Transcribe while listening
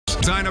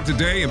Sign up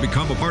today and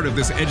become a part of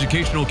this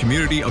educational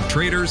community of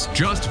traders.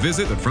 Just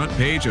visit the front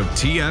page of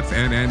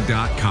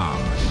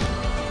TFNN.com.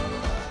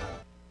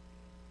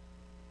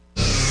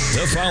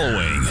 The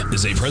following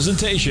is a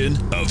presentation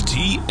of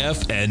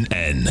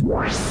TFNN.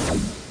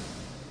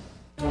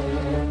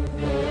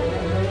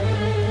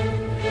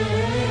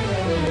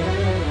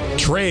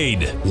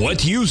 Trade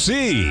what you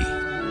see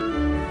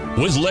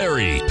with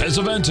Larry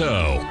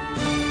Pesavento.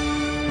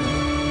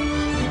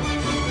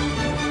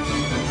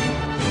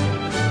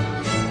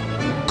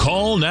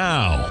 Call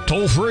now,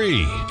 toll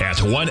free at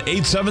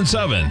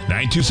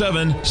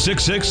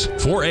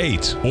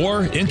 1-877-927-6648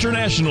 or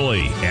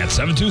internationally at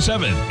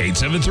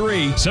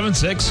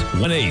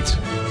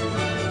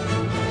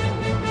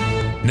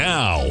 727-873-7618.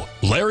 Now,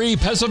 Larry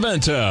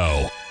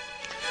Pesavento.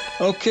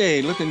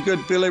 Okay, looking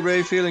good, Billy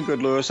Ray, feeling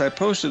good, Lewis. I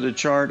posted a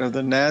chart of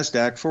the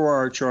NASDAQ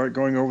 4-hour chart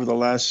going over the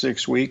last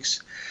 6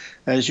 weeks.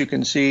 As you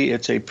can see,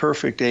 it's a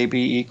perfect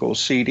AB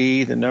equals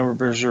CD. The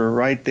numbers are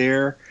right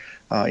there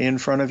in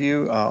front of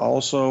you.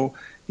 Also,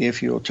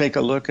 if you'll take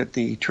a look at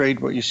the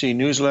Trade What You See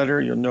newsletter,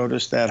 you'll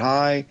notice that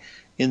high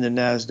in the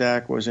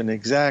NASDAQ was an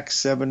exact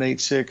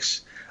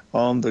 786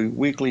 on the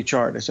weekly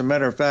chart. As a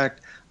matter of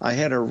fact, I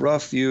had a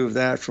rough view of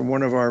that from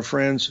one of our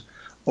friends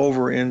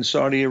over in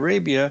Saudi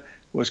Arabia,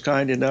 was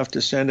kind enough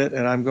to send it,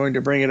 and I'm going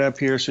to bring it up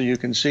here so you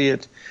can see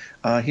it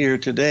here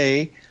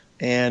today.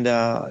 And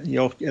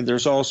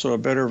there's also a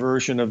better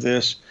version of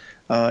this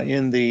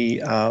in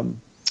the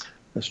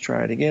let's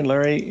try it again,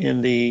 Larry,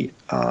 in the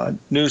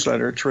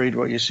newsletter, Trade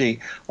What You See.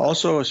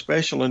 Also, a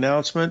special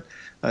announcement,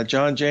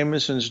 John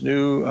Jameson's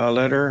new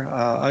letter,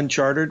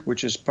 Uncharted,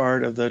 which is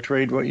part of the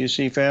Trade What You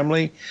See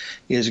family,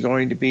 is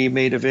going to be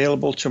made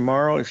available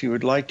tomorrow. If you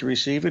would like to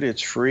receive it,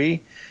 it's free.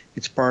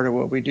 It's part of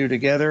what we do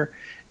together.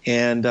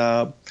 And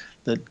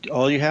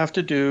all you have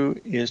to do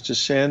is to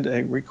send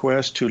a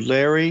request to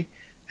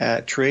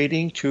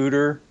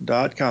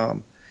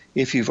larry@tradingtutor.com.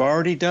 If you've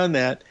already done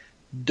that,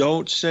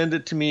 don't send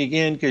it to me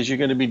again because you're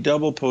going to be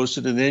double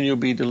posted and then you'll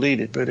be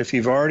deleted. But if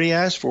you've already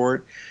asked for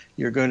it,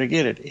 you're going to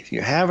get it. If you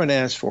haven't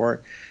asked for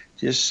it,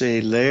 just say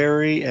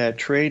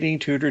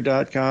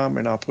larry@tradingtutor.com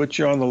and I'll put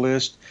you on the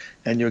list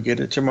and you'll get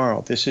it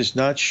tomorrow. This is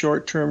not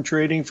short-term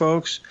trading,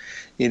 folks.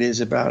 It is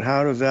about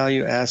how to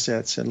value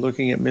assets and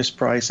looking at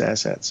mispriced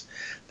assets.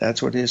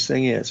 That's what his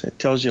thing is. It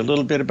tells you a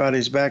little bit about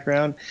his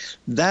background.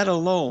 That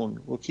alone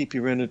will keep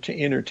you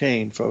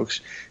entertained, folks.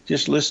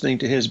 Just listening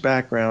to his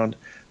background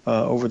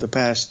over the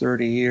past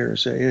 30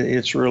 years.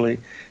 It's really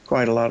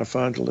quite a lot of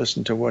fun to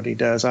listen to what he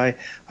does. I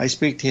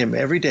speak to him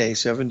every day,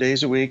 7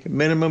 days a week,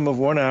 minimum of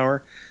 1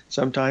 hour,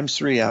 sometimes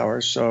 3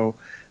 hours. So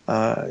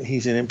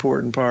he's an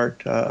important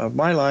part of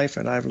my life,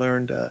 and I've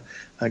learned a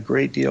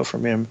great deal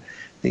from him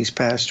these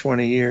past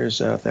 20 years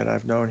that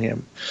I've known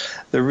him.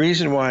 The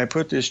reason why I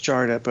put this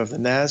chart up of the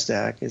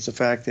NASDAQ is the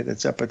fact that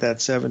it's up at that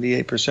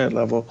 78%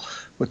 level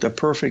with the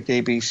perfect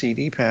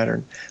ABCD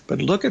pattern.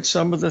 But look at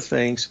some of the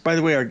things. By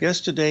the way, our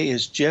guest today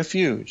is Jeff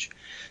Hughes.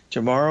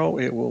 Tomorrow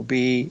it will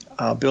be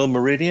Bill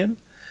Meridian.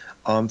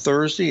 On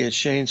Thursday it's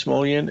Shane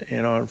Smolian.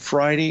 And on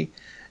Friday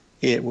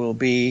it will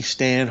be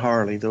Stan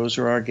Harley. Those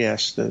are our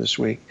guests this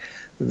week.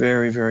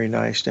 Very, very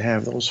nice to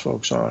have those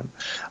folks on.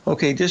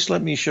 Okay, just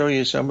let me show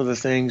you some of the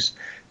things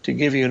to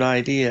give you an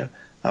idea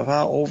of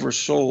how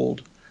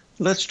oversold.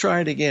 Let's try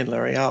it again,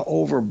 Larry, how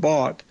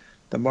overbought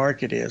the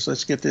market is.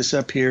 Let's get this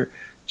up here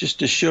just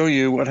to show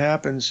you what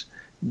happens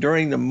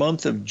during the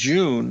month of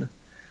June.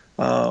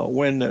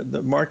 When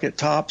the market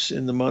tops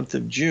in the month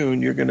of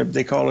June,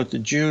 they call it the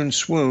June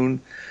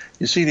swoon.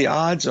 You see the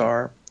odds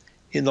are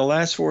in the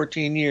last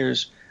 14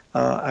 years,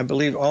 I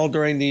believe all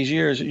during these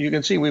years, you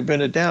can see we've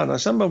been down. Now,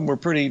 some of them were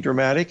pretty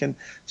dramatic, and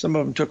some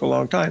of them took a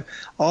long time.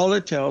 All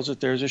it tells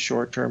that there's a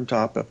short-term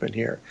top up in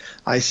here.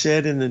 I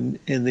said in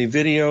the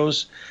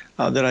videos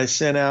that I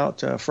sent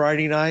out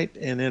Friday night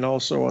and then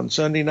also on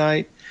Sunday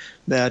night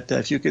that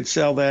if you could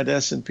sell that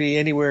S&P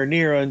anywhere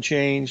near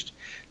unchanged,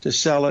 to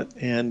sell it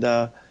and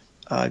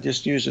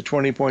just use a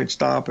 20-point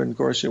stop. And, of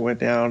course, it went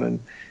down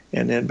and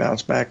then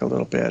bounced back a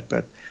little bit.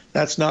 But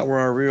that's not where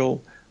our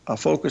real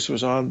focus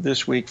was on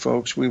this week,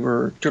 folks. We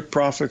took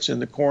profits in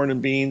the corn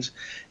and beans,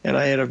 and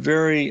I had a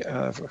very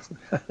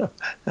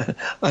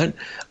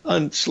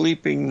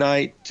unsleeping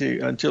night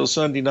until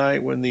Sunday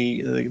night when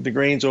the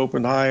grains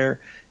opened higher,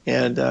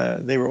 and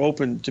they were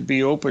open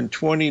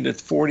 20 to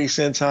 40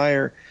 cents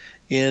higher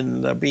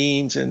in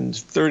beans and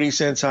 30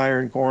 cents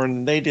higher in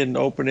corn. They didn't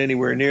open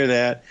anywhere near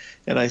that,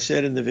 and I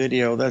said in the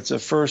video that's a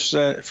first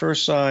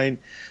sign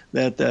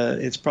that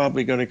it's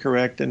probably going to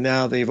correct, and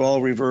now they've all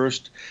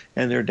reversed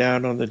and they're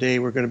down on the day.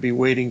 We're going to be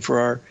waiting for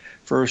our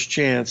first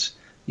chance,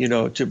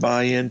 to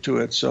buy into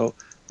it. So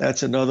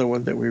that's another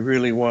one that we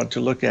really want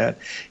to look at.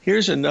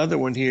 Here's another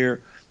one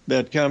here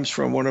that comes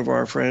from one of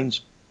our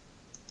friends.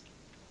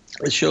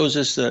 It shows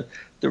us the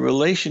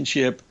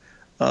relationship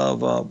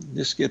of,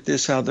 just get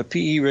this, how the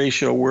PE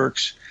ratio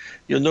works.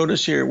 You'll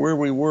notice here where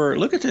we were.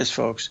 Look at this,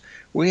 folks.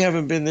 We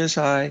haven't been this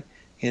high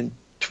in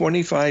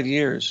 25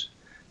 years.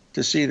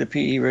 To see the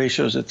PE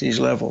ratios at these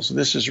levels.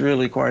 This is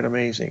really quite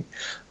amazing.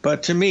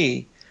 But to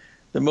me,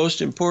 the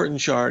most important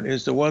chart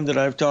is the one that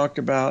I've talked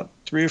about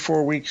 3 or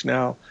 4 weeks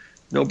now.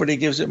 Nobody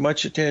gives it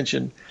much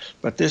attention,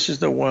 but this is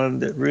the one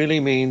that really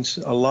means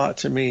a lot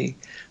to me.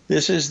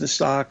 This is the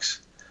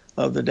stocks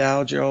of the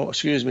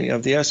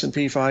of the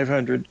S&P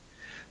 500.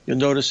 You'll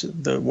notice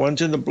the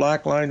ones in the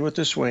black line with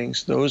the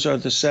swings, those are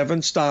the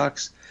 7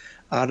 stocks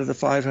out of the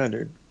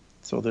 500.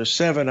 So there's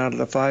 7 out of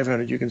the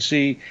 500. You can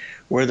see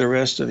where the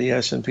rest of the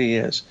S&P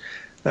is.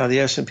 Now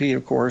the S&P,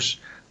 of course,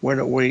 went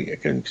away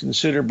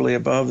considerably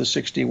above the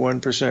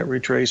 61%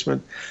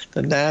 retracement.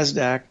 The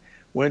NASDAQ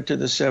went to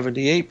the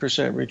 78%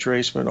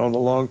 retracement on the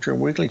long-term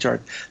weekly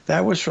chart.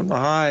 That was from the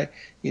high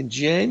in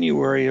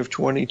January of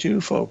 22,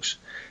 folks.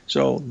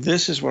 So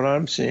this is what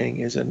I'm seeing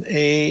is an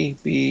A,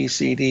 B,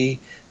 C, D,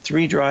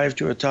 3 drive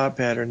to a top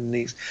pattern in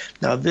these.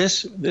 Now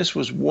this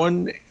was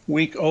 1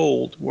 week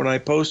old when I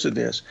posted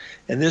this,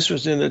 and this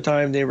was in the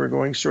time they were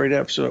going straight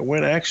up. So it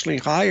went actually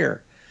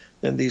higher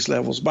than these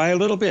levels by a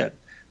little bit,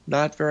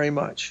 not very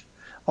much.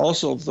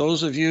 Also,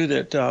 those of you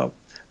that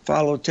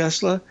follow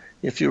Tesla,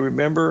 if you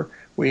remember,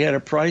 we had a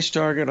price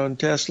target on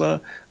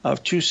Tesla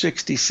of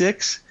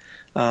 266.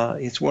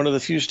 It's one of the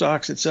few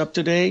stocks that's up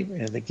today,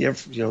 and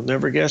you'll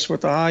never guess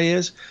what the high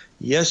is.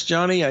 Yes,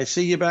 Johnny, I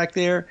see you back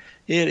there.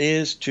 It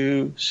is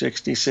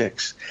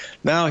 266.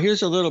 Now,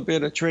 here's a little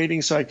bit of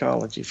trading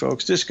psychology,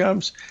 folks. This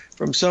comes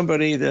from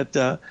somebody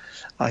that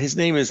his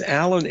name is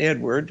Alan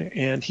Edward,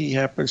 and he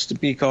happens to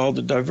be called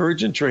the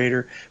Divergent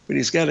Trader, but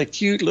he's got a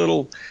cute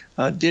little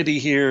ditty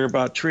here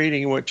about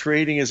trading and what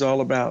trading is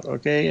all about,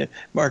 okay? And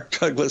Mark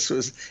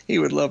Douglas he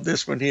would love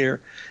this one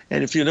here.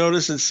 And if you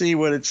notice and see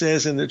what it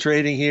says in the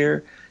trading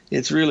here,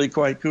 it's really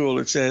quite cool.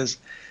 It says,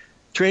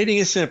 trading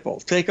is simple.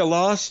 Take a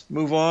loss,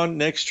 move on,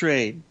 next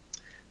trade.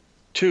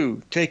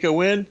 2, take a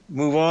win,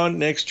 move on,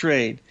 next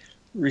trade.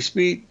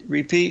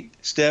 Repeat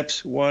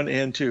steps 1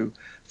 and 2.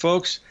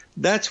 Folks,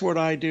 that's what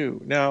I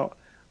do. Now,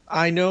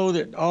 I know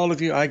that all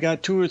of you, I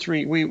got 2 or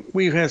 3,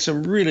 we've had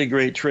some really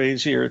great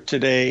trades here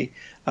today.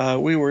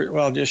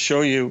 I'll just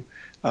show you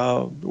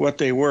what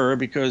they were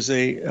because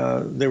they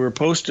were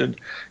posted,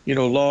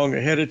 long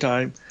ahead of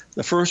time.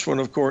 The first one,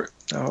 of course,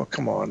 oh,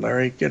 come on,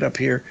 Larry, get up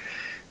here.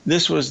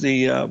 This was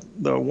the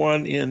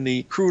one in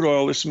the crude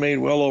oil. This made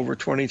well over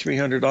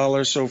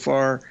 $2,300 so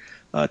far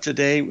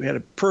today. We had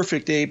a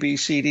perfect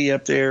ABCD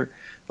up there.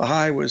 The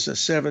high was a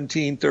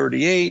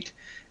 1738,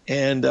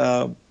 and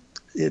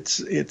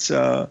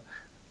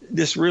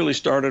this really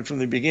started from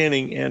the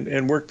beginning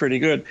and worked pretty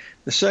good.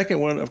 The second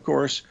one, of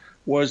course,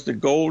 was the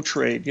gold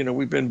trade.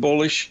 We've been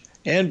bullish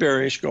and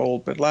bearish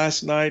gold, but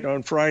last night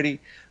on Friday,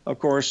 of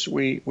course,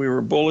 we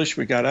were bullish.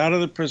 We got out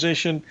of the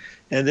position,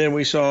 and then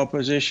we saw a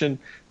position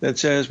that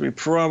says we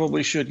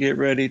probably should get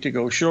ready to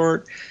go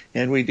short,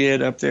 and we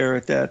did up there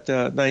at that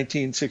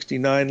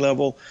 1969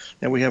 level,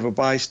 and we have a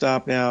buy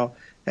stop now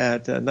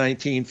at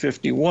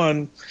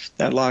 1951.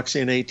 That locks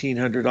in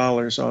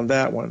 $1,800 on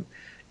that one.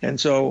 And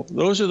so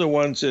those are the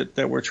ones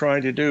that we're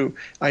trying to do.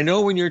 I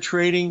know when you're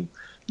trading,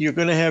 you're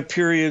going to have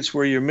periods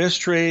where you miss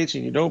trades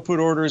and you don't put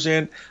orders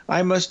in.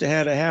 I must have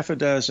had a half a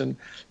dozen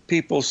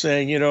people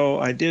saying,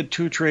 I did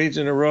 2 trades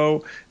in a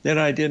row, then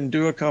I didn't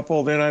do a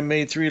couple, then I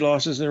made 3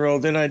 losses in a row,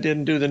 then I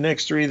didn't do the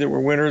next 3 that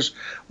were winners.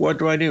 What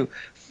do I do?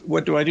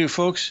 What do I do,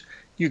 folks?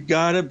 You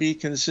got to be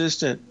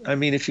consistent. I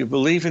mean, if you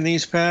believe in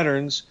these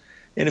patterns,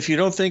 and if you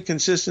don't think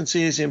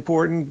consistency is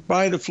important,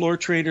 buy the Floor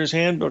Trader's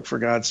Handbook, for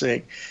God's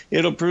sake.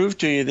 It'll prove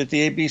to you that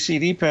the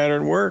ABCD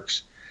pattern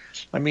works.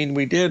 I mean,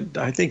 we did,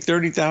 I think,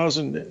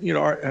 30,000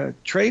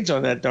 trades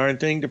on that darn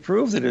thing to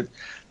prove that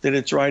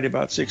it's right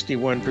about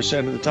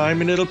 61% of the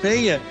time, and it'll pay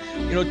you,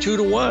 2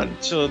 to 1.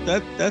 So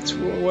that's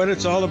what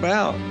it's all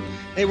about.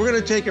 Hey, we're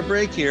going to take a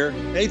break here.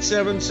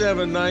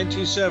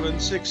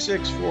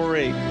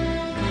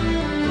 877-927-6648.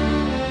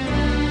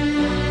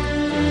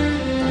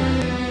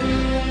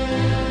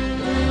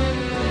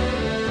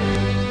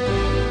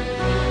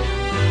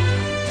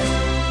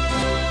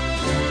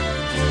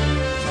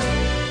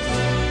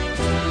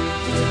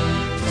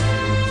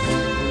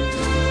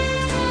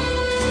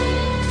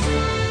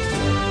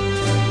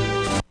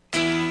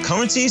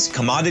 Currencies,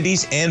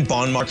 commodities, and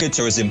bond markets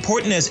are as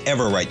important as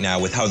ever right now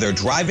with how they're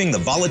driving the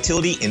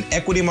volatility in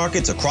equity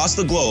markets across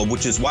the globe,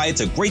 which is why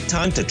it's a great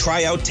time to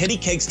try out Teddy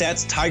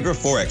Kegstat's Tiger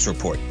Forex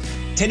Report.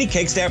 Teddy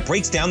Kegstat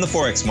breaks down the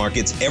Forex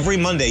markets every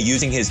Monday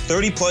using his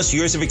 30-plus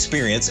years of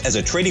experience as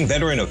a trading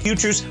veteran of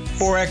futures,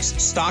 Forex,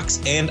 stocks,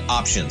 and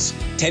options.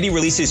 Teddy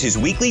releases his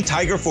weekly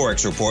Tiger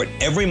Forex Report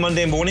every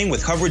Monday morning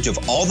with coverage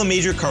of all the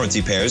major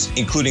currency pairs,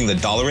 including the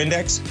dollar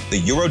index, the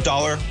euro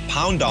dollar,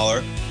 pound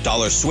dollar,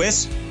 dollar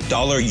Swiss,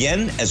 dollar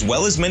yen, as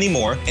well as many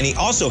more, and he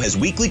also has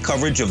weekly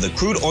coverage of the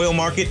crude oil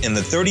market and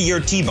the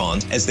 30-year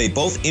T-bond, as they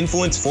both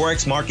influence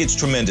Forex markets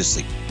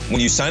tremendously. When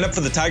you sign up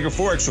for the Tiger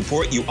Forex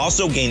Report, you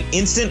also gain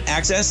instant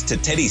access to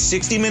Teddy's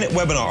 60-minute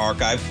webinar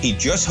archive he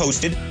just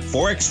hosted,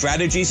 Forex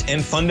Strategies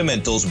and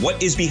Fundamentals,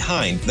 What is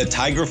Behind the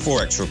Tiger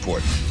Forex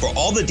Report. For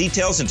all the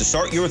details and to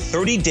start your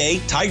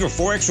 30-day Tiger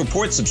Forex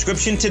Report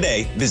subscription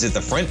today, visit the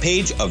front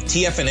page of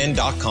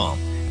TFNN.com.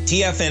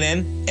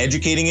 TFNN,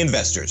 educating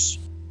investors.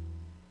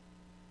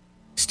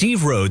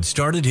 Steve Rhodes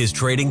started his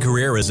trading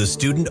career as a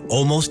student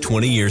almost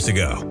 20 years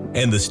ago,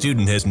 and the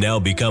student has now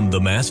become the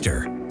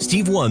master.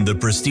 Steve won the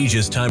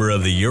prestigious Timer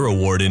of the Year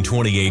award in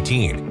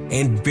 2018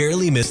 and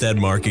barely missed that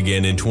mark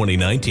again in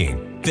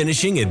 2019,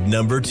 finishing at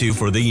number 2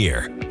 for the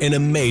year. An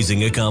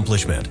amazing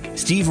accomplishment.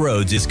 Steve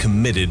Rhodes is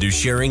committed to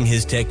sharing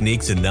his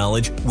techniques and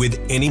knowledge with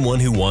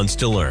anyone who wants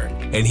to learn,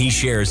 and he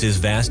shares his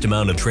vast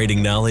amount of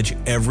trading knowledge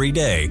every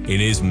day in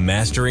his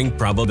Mastering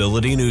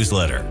Probability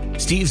newsletter.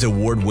 Steve's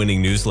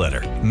award-winning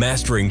newsletter,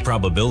 Mastering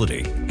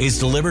Probability, is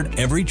delivered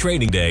every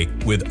trading day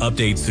with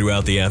updates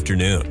throughout the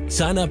afternoon.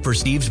 Sign up for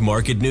Steve's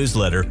market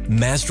newsletter,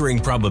 Mastering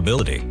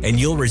Probability, and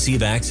you'll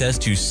receive access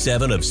to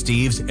 7 of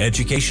Steve's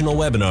educational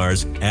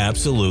webinars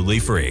absolutely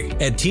free.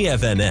 At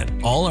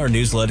TFNN, all our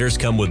newsletters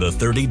come with a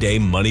 30-day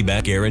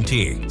money-back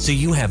guarantee, so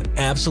you have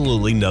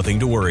absolutely nothing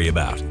to worry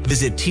about.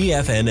 Visit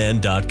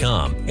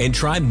TFNN.com and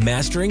try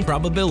Mastering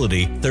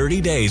Probability 30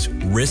 days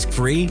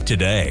risk-free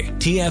today.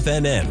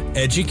 TFNN,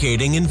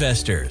 educating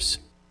investors.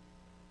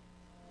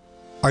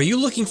 Are you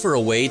looking for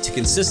a way to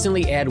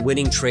consistently add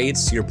winning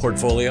trades to your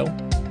portfolio?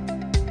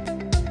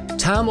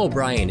 Tom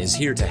O'Brien is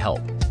here to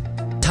help.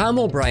 Tom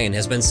O'Brien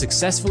has been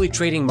successfully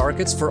trading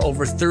markets for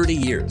over 30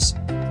 years.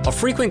 A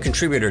frequent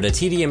contributor to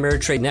TD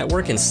Ameritrade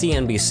Network and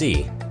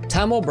CNBC,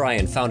 Tom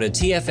O'Brien founded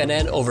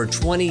TFNN over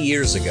 20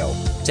 years ago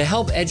to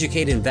help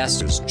educate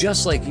investors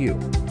just like you.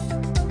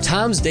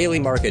 Tom's daily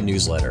market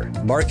newsletter,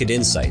 Market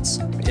Insights,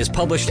 is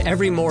published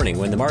every morning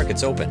when the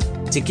markets open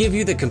to give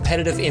you the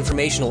competitive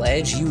informational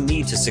edge you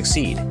need to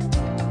succeed.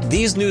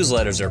 These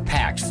newsletters are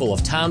packed full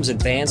of Tom's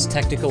advanced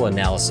technical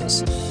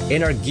analysis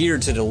and are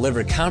geared to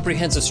deliver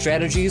comprehensive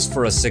strategies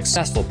for a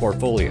successful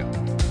portfolio.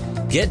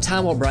 Get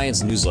Tom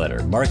O'Brien's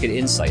newsletter, Market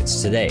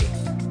Insights, today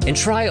and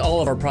try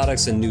all of our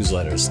products and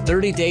newsletters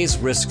 30 days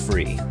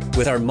risk-free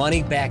with our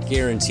money-back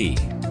guarantee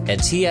at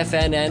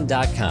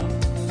TFNN.com.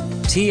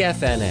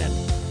 TFNN,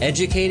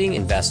 educating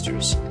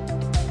investors.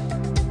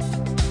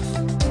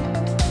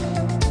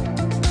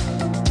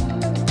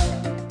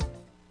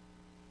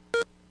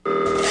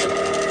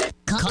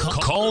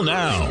 Call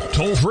now,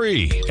 toll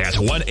free at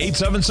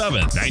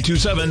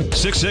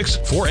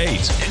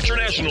 1-877-927-6648.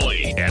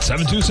 Internationally at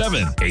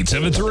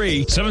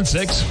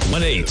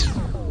 727-873-7618.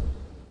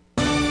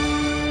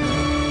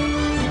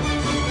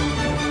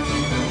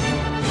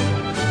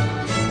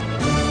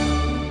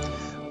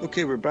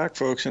 Okay, we're back,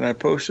 folks, and I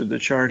posted the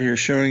chart here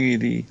showing you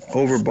the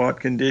overbought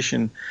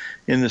condition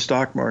in the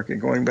stock market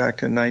going back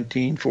to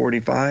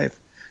 1945.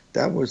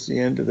 That was the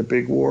end of the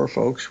big war,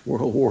 folks,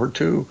 World War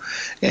II.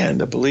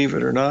 And believe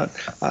it or not,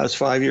 I was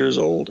 5 years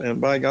old, and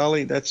by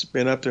golly, that's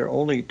been up there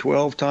only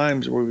 12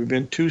 times where we've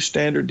been 2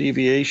 standard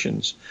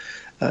deviations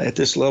at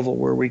this level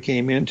where we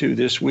came into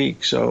this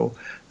week. So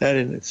that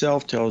in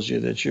itself tells you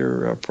that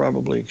you're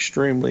probably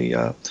extremely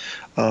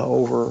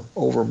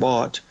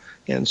overbought.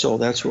 And so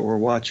that's what we're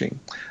watching.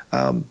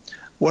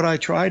 What I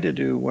try to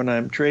do when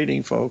I'm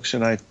trading, folks,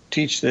 and I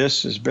teach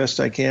this as best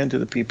I can to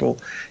the people,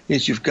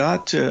 is you've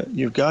got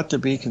to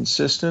be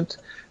consistent.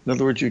 In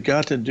other words, you've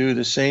got to do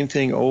the same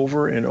thing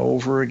over and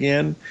over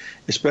again,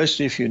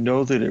 especially if you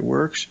know that it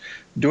works.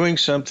 Doing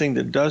something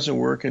that doesn't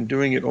work and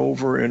doing it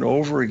over and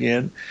over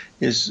again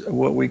is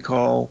what we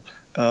call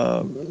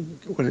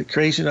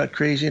crazy, not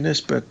craziness,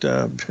 but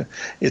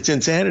it's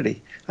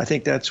insanity. I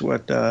think that's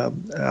what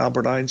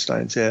Albert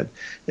Einstein said.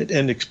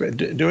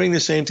 Doing the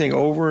same thing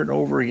over and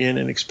over again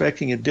and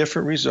expecting a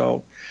different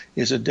result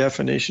is a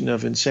definition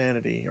of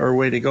insanity, or a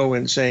way to go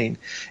insane.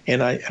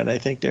 And I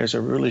think there's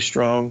a really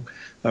strong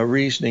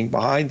reasoning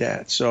behind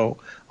that. So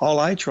all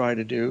I try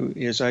to do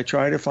is I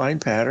try to find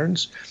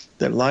patterns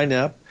that line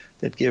up,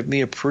 that give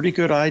me a pretty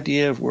good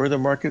idea of where the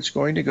market's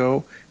going to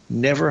go.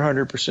 Never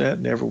 100%,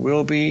 never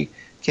will be,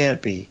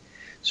 can't be.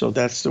 So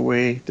that's the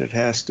way that it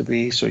has to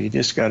be. So you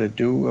just got to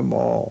do them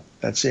all.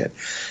 That's it.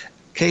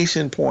 Case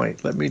in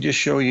point, let me just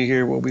show you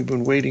here what we've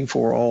been waiting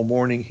for all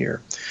morning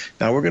here.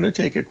 Now we're going to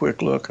take a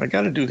quick look. I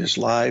got to do this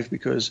live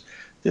because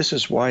this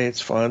is why it's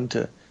fun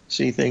to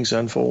see things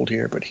unfold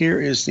here. But here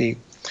is the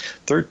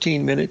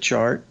 13-minute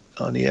chart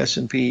on the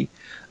S&P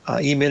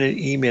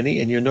E-mini,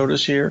 and you'll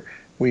notice here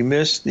we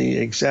missed the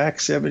exact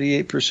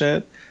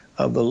 78%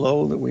 of the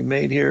low that we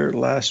made here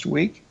last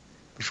week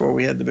before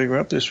we had the big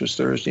run up. This was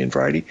Thursday and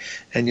Friday.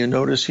 And you'll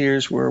notice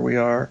here's where we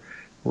are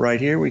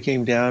right here. We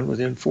came down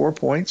within 4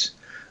 points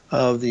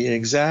of the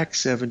exact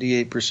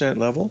 78%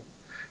 level.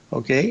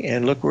 Okay,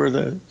 and look where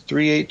the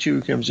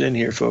 382 comes in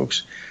here,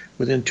 folks,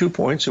 within 2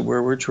 points of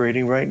where we're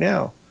trading right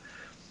now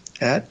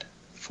at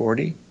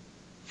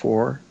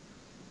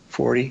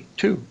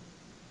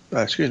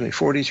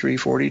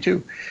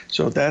 43.42.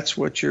 So that's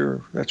what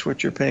you're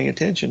paying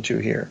attention to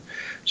here.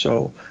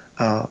 So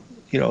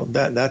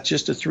that's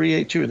just a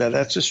 382. Now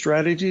that's a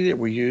strategy that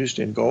we used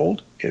in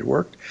gold. It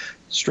worked.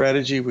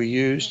 Strategy we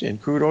used in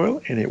crude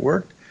oil, and it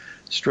worked.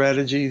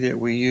 Strategy that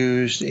we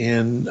used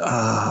in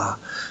the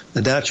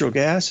natural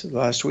gas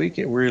last week,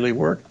 it really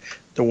worked.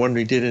 The one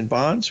we did in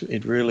bonds,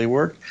 it really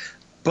worked.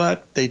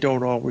 But they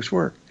don't always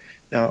work.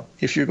 Now,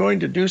 if you're going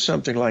to do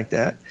something like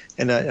that,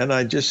 and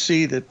I just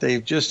see that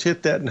they've just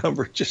hit that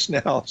number just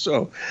now,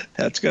 so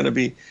that's going to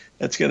be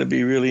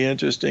really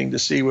interesting to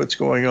see what's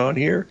going on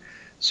here.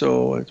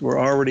 So we're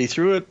already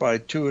through it by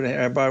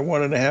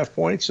 1.5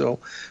 points. So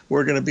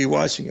we're going to be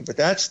watching it. But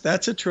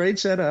that's a trade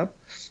setup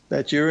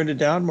that you're in a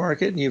down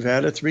market and you've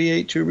had a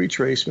 382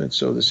 retracement.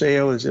 So the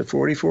sale is at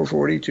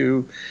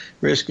 44.42,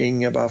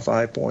 risking about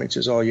 5 points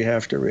is all you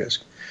have to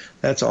risk.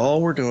 That's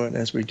all we're doing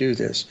as we do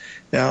this.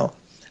 Now,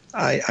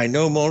 I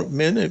know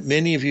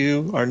many of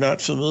you are not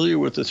familiar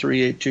with the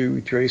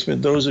 382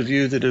 retracement. Those of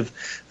you that have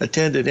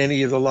attended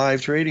any of the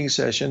live trading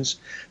sessions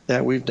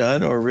that we've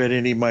done or read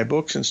any of my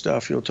books and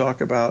stuff, you'll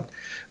talk about,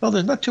 well,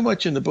 there's not too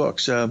much in the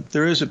books.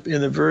 There is in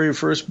the very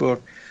first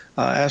book,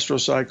 Astro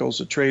Cycles,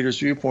 A Trader's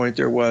Viewpoint,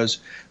 there was,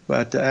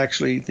 but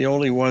actually the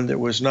only one that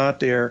was not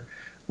there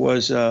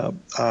was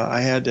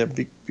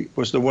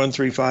was the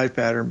 135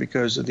 pattern,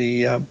 because of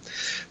the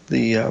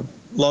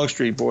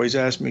Longstreet boys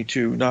asked me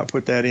to not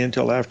put that in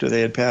till after they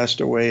had passed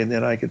away, and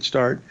then I could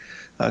start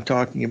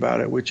talking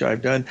about it, which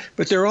I've done.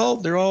 But they're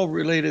all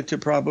related to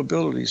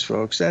probabilities,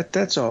 folks.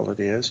 That's all it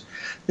is.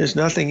 There's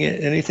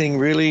anything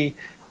really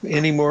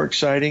any more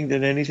exciting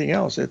than anything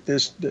else.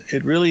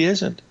 It really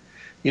isn't.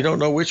 You don't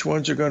know which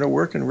ones are going to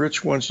work and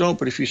which ones don't.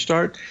 But if you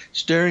start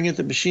staring at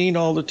the machine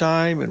all the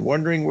time and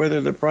wondering whether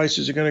the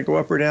prices are going to go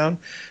up or down,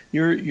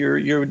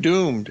 you're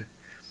doomed.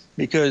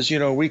 Because,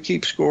 we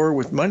keep score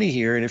with money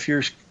here, and if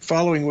you're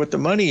following what the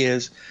money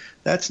is,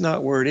 that's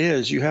not where it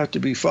is. You have to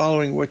be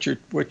following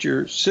what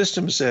your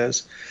system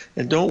says,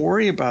 and don't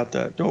worry about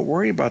that. Don't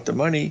worry about the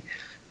money,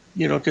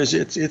 because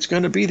it's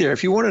going to be there.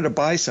 If you wanted to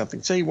buy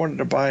something, say you wanted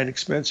to buy an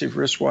expensive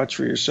wristwatch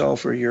for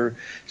yourself or your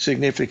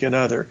significant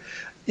other,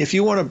 if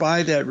you want to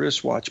buy that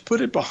wristwatch,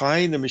 put it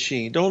behind the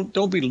machine.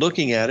 Don't be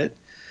looking at it.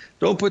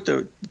 Don't put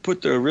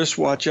the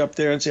wristwatch up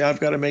there and say, I've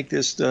got to make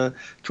this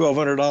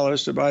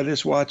 $1,200 to buy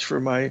this watch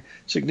for my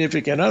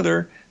significant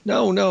other.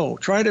 No.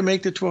 Try to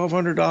make the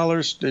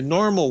 $1,200 the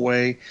normal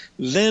way,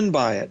 then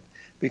buy it.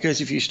 Because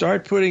if you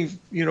start putting,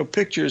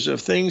 pictures of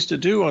things to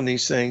do on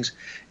these things,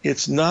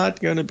 it's not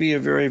going to be a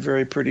very,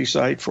 very pretty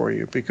sight for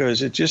you,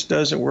 because it just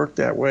doesn't work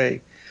that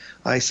way.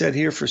 I sat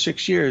here for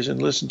 6 years and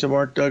listened to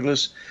Mark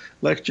Douglas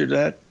lecture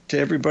that to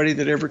everybody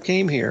that ever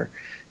came here.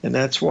 And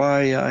that's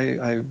why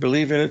I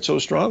believe in it so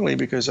strongly,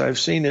 because I've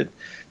seen it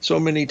so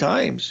many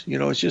times.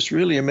 It's just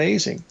really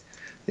amazing.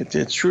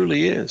 It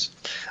truly is.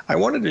 I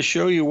wanted to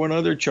show you one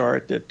other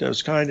chart that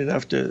was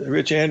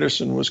Rich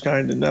Anderson was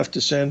kind enough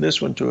to send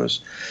this one to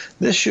us.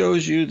 This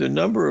shows you the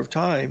number of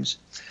times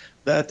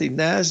that the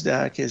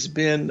NASDAQ has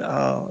been,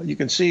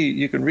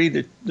 you can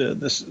read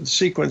the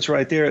sequence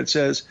right there. It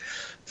says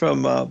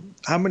from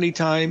how many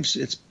times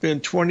it's been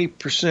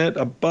 20%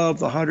 above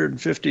the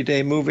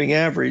 150-day moving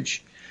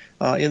average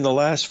in the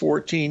last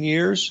 14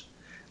 years.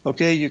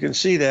 Okay, you can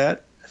see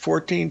that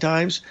 14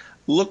 times.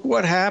 Look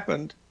what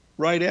happened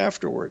right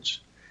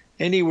afterwards.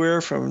 Anywhere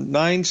from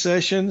 9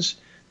 sessions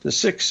to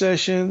 6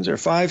 sessions or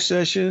 5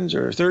 sessions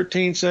or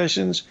 13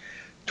 sessions,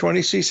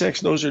 20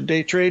 C-sections, those are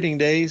day trading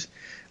days.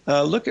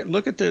 Look at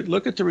the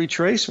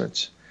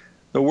retracements.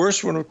 The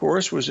worst one, of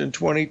course, was in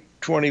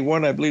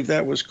 2021. I believe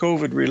that was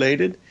COVID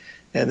related,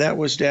 and that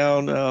was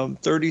down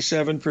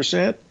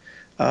 37%.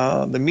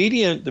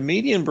 The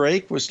median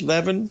break was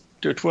 11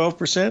 to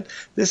 12%.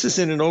 This is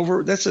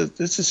that's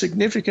a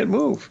significant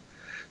move.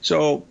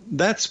 So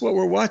that's what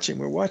we're watching.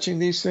 We're watching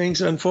these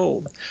things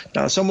unfold.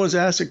 Now, someone's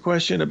asked a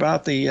question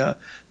about the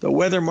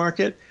weather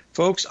market.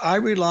 Folks, I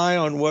rely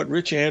on what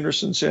Rich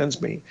Anderson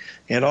sends me,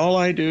 and all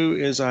I do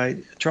is I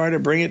try to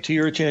bring it to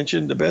your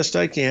attention the best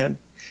I can,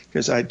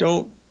 because I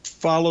don't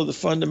follow the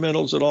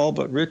fundamentals at all,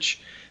 but Rich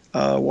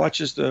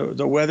watches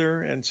the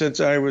weather, and since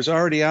I was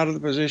already out of the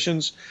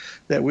positions,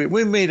 that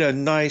we made a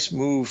nice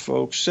move,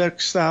 folks.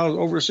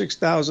 Over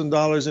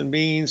 $6,000 in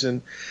beans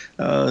and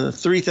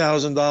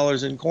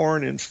 $3,000 in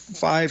corn in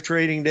 5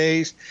 trading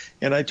days,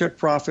 and I took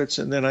profits,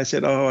 and then I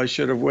said, I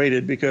should have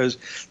waited, because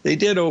they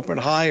did open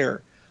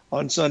higher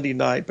on Sunday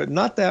night, but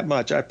not that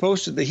much. I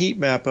posted the heat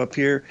map up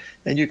here,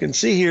 and you can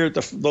see here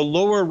the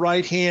lower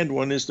right-hand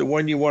one is the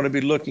one you want to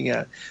be looking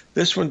at.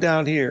 This one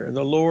down here in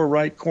the lower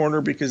right corner,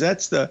 because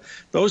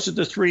those are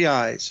the 3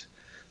 I's.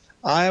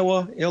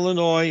 Iowa,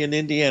 Illinois, and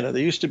Indiana.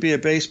 There used to be a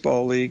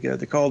baseball league.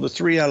 They called the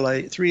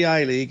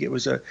 3I League. It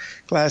was a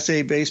Class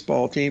A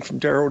baseball team from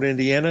Terre Haute,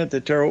 Indiana,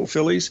 the Terre Haute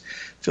Phillies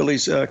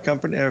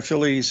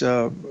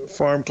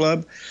Farm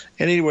Club.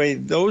 And anyway,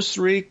 those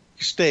 3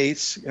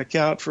 states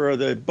account for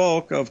the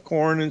bulk of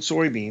corn and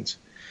soybeans.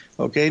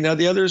 Okay, now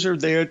the others are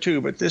there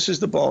too, but this is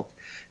the bulk.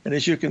 And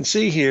as you can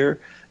see here,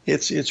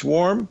 it's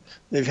warm.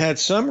 They've had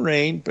some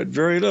rain, but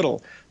very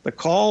little. The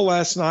call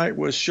last night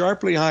was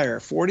sharply higher,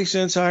 40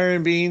 cents higher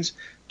in beans,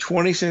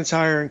 20 cents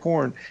higher in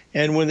corn.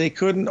 And when they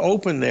couldn't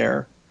open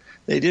there,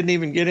 they didn't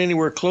even get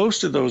anywhere close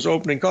to those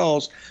opening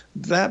calls.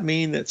 That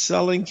means that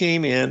selling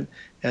came in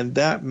and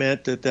that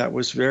meant that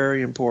was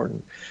very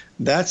important.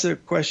 That's a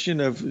question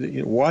of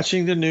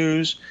watching the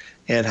news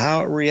and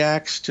how it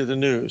reacts to the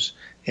news.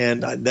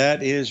 And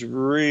that is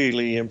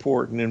really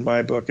important in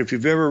my book. If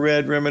you've ever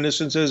read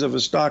Reminiscences of a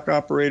Stock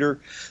Operator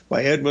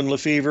by Edwin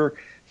Lefevre,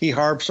 he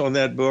harps on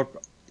that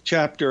book.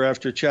 Chapter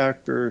after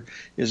chapter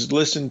is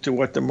listen to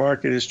what the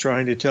market is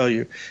trying to tell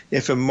you.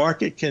 If a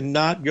market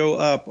cannot go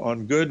up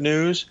on good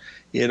news,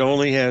 it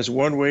only has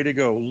one way to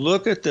go.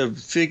 Look at the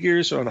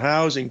figures on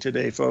housing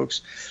today,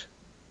 folks.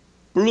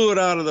 Blew it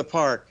out of the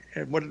park.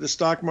 And what did the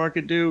stock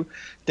market do?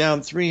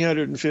 Down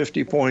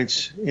 350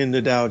 points in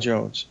the Dow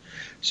Jones.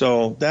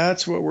 So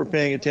that's what we're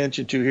paying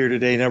attention to here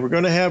today. Now, we're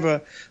going to have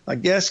a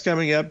guest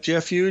coming up.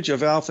 Jeff Hughes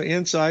of Alpha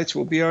Insights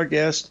will be our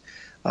guest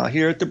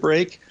here at the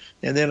break.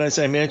 And then, as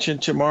I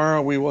mentioned,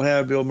 tomorrow we will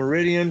have Bill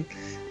Meridian.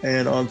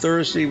 And on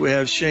Thursday, we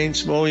have Shane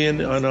Smolian.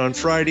 And on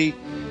Friday,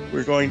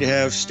 we're going to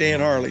have Stan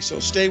Harley. So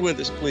stay with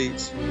us,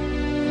 please.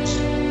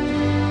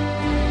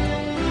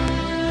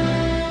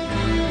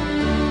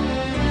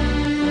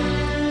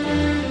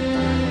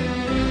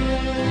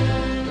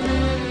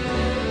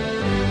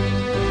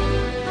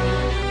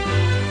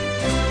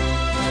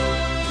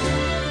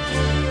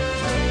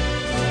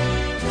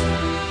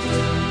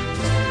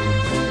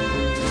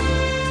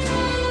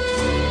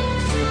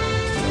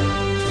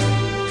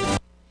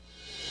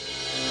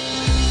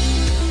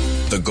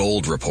 The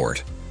Gold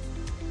Report.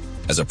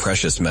 As a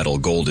precious metal,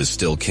 gold is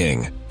still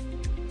king.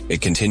 It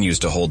continues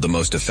to hold the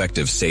most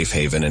effective safe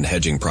haven and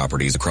hedging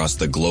properties across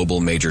the global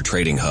major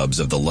trading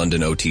hubs of the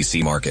London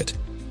OTC market,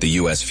 the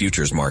U.S.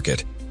 futures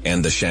market,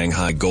 and the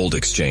Shanghai Gold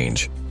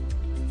Exchange.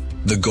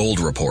 The Gold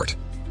Report.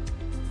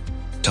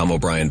 Tom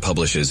O'Brien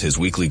publishes his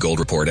weekly gold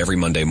report every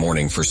Monday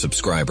morning for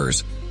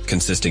subscribers,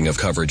 consisting of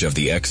coverage of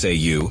the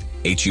XAU,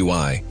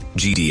 HUI,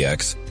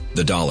 GDX,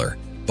 the dollar,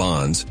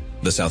 bonds,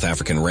 the South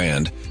African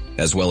rand,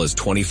 as well as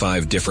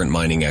 25 different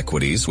mining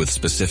equities with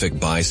specific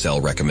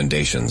buy-sell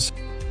recommendations.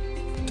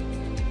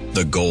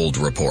 The Gold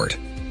Report.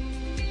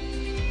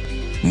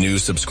 New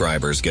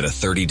subscribers get a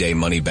 30-day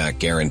money-back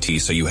guarantee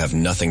so you have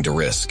nothing to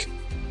risk.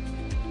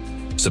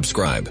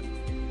 Subscribe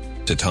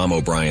to Tom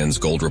O'Brien's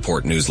Gold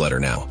Report newsletter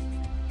now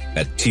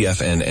at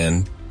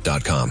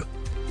TFNN.com.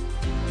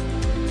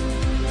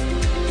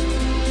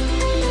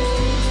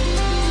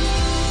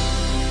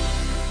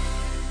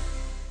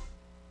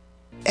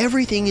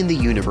 Everything in the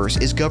universe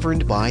is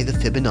governed by the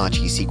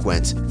Fibonacci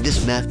sequence.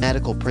 This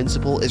mathematical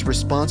principle is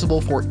responsible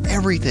for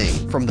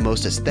everything from the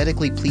most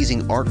aesthetically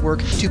pleasing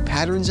artwork to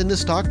patterns in the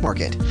stock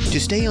market. To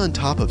stay on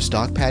top of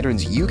stock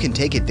patterns you can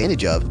take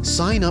advantage of,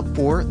 sign up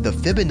for the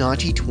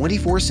Fibonacci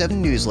 24/7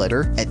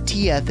 newsletter at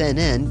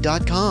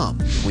TFNN.com.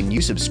 When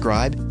you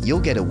subscribe, you'll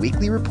get a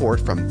weekly report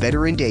from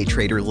veteran day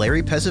trader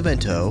Larry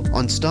Pesavento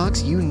on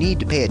stocks you need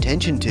to pay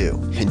attention to.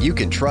 And you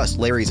can trust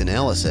Larry's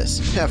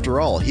analysis. After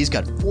all, he's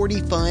got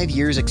 45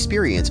 years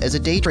experience as a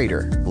day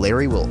trader.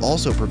 Larry will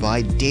also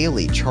provide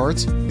daily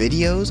charts,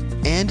 videos,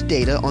 and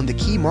data on the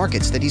key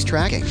markets that he's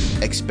tracking.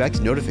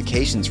 Expect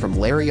notifications from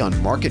Larry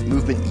on market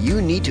movement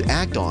you need to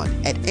act on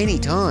at any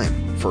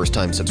time.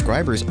 First-time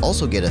subscribers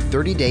also get a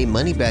 30-day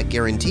money-back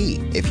guarantee.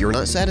 If you're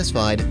not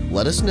satisfied,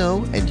 let us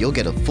know and you'll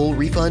get a full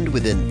refund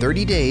within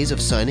 30 days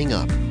of signing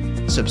up.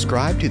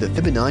 Subscribe to the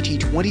Fibonacci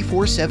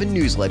 24/7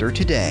 newsletter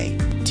today.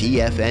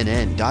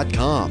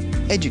 TFNN.com.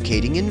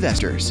 Educating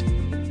investors.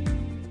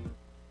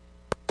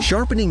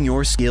 Sharpening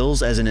your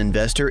skills as an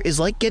investor is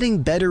like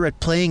getting better at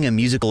playing a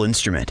musical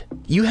instrument.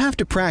 You have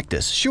to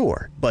practice,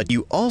 sure, but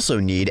you also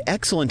need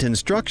excellent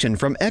instruction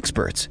from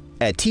experts.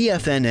 At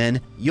TFNN,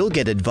 you'll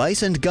get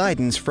advice and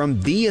guidance from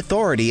the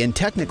authority in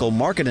technical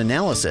market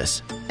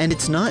analysis. And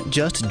it's not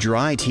just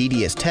dry,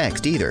 tedious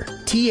text either.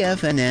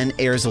 TFNN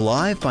airs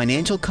live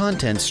financial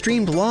content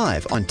streamed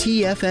live on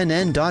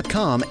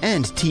TFNN.com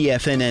and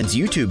TFNN's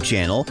YouTube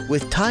channel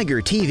with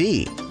Tiger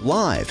TV,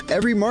 live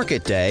every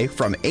market day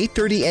from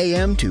 8:30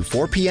 a.m. to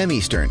 4 p.m.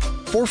 Eastern,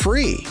 for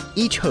free.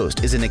 Each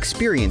host is an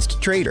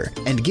experienced trader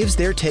and gives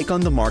their take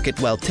on the market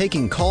while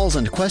taking calls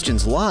and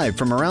questions live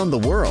from around the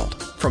world.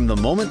 From the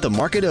moment the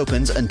market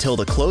opens until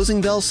the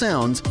closing bell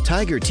sounds,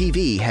 Tiger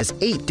TV has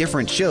 8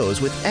 different shows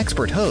with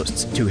expert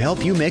hosts to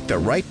help you make the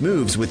right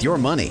moves with your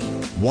money.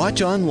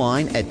 Watch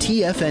online at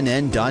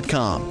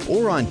TFNN.com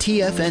or on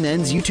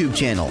TFNN's YouTube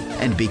channel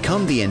and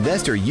become the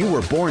investor you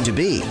were born to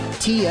be.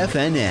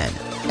 TFNN,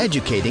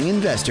 educating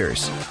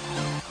investors.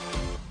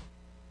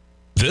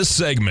 This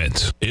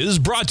segment is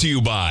brought to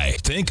you by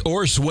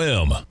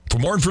Thinkorswim. For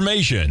more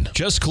information,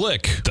 just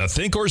click the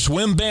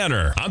Thinkorswim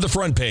banner on the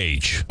front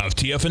page of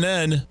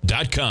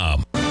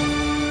TFNN.com.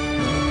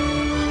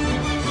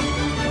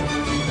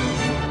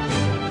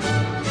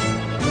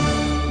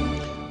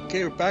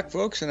 Okay, we're back,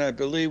 folks, and I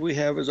believe we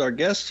have as our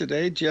guest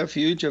today Jeff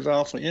Hughes of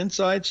Alpha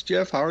Insights.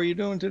 Jeff, how are you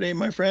doing today,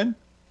 my friend?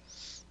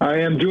 I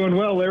am doing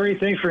well, Larry.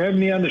 Thanks for having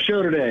me on the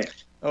show today.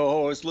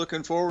 Oh, I was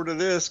looking forward to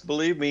this.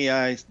 Believe me,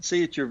 I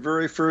see at your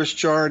very first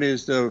chart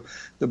is the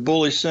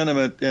bullish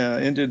sentiment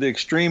into the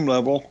extreme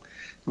level.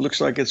 It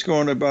looks like it's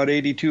going to about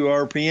 82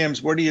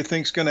 RPMs. What do you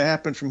think is going to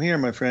happen from here,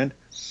 my friend?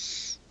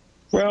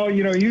 Well,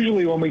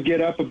 usually when we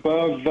get up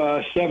above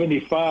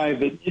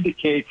 75, it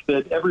indicates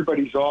that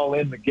everybody's all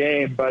in the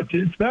game. But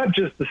it's not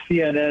just the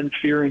CNN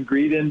Fear and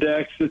Greed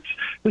Index. This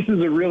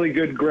is a really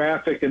good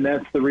graphic, and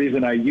that's the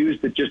reason I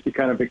used it, just to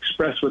kind of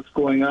express what's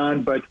going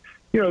on. But,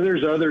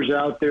 there's others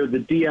out there, the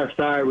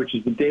DSI, which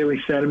is the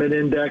Daily Sentiment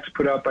Index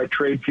put out by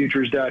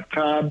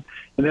TradeFutures.com,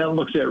 and that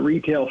looks at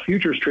retail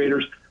futures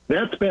traders.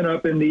 That's been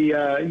up in the,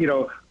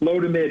 low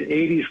to mid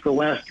 80s for the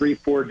last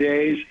 3-4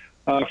 days.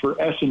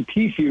 For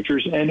S&P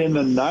futures, and in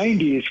the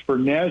 90s for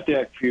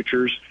NASDAQ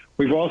futures.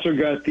 We've also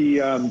got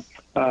the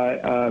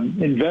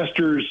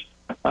investors,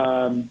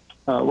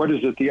 what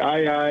is it, the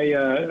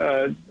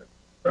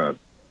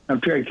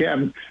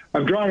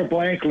I'm drawing a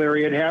blank,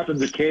 Larry. It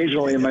happens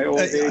occasionally in my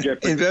old age.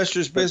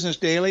 Investors Business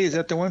Daily, is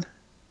that the one?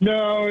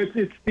 No,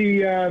 it's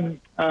the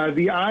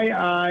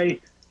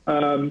II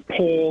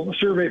poll,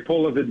 survey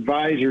poll of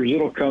advisors.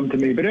 It'll come to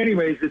me. But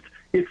anyways,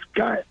 it's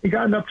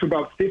gotten up to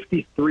about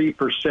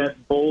 53%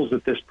 bulls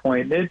at this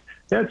point.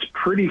 That's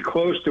pretty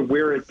close to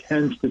where it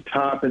tends to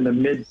top in the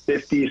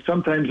mid-50s.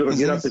 Sometimes it'll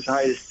get up as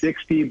high as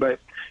 60. But,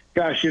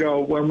 gosh,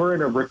 when we're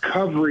in a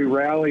recovery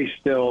rally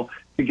still,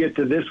 to get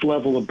to this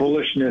level of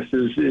bullishness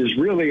is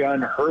really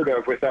unheard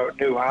of without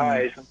new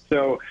highs. And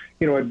so,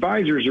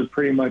 advisors are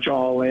pretty much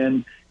all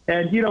in.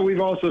 And,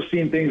 we've also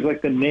seen things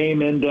like the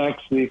name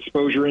index, the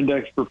exposure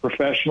index for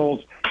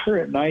professionals. They're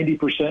at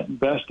 90%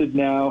 invested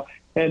now.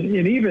 And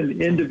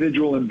even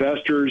individual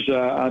investors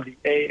on the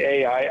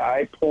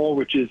AAII poll,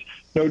 which is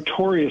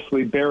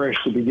notoriously bearish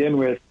to begin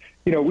with,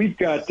 we've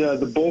got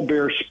the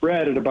bull-bear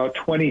spread at about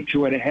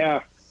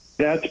 22.5.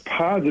 That's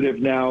positive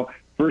now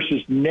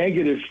versus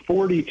negative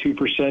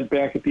 42%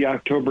 back at the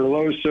October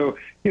low. So,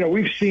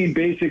 we've seen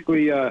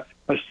basically a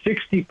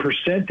 60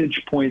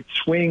 percentage point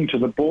swing to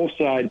the bull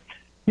side.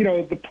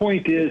 The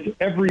point is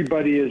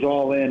everybody is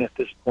all in at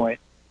this point.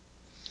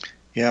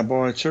 Yeah,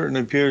 boy, it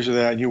certainly appears to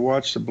that. You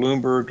watch the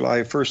Bloomberg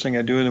Live. First thing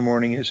I do in the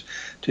morning is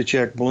to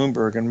check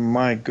Bloomberg, and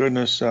my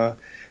goodness,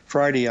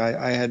 Friday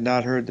I had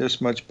not heard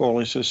this much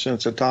bullishness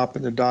since the top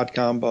of the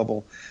 .com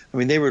bubble. I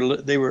mean, they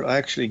were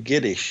actually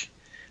giddish,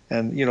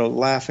 and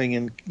laughing,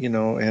 and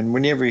and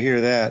whenever you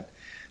hear that,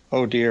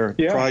 oh dear,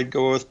 yeah. Pride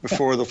goeth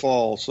before the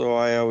fall. So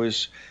I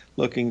was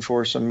looking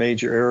for some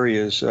major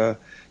areas to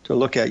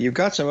look at. You've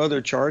got some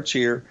other charts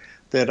here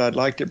that I'd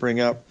like to bring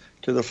up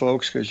to the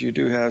folks, because you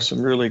do have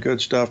some really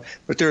good stuff.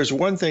 But there's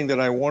one thing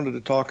that I wanted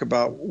to talk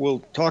about. We'll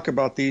talk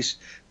about these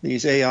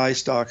AI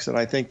stocks that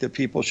I think that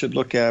people should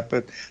look at.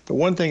 But the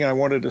one thing I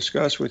want to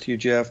discuss with you,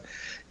 Jeff,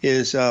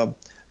 is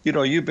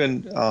you've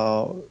been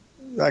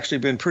actually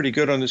been pretty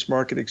good on this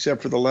market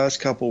except for the last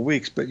couple of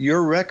weeks. But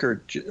your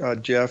record,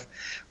 Jeff,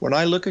 when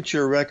I look at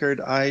your record,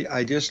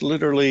 I just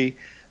literally.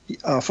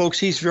 Folks,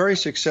 he's very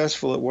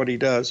successful at what he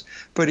does,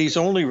 but he's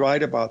only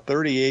right about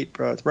around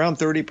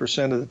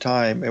 30% of the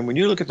time. And when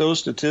you look at those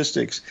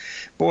statistics,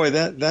 boy,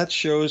 that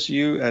shows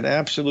you an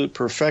absolute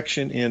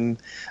perfection in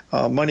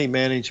money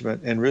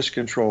management and risk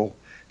control.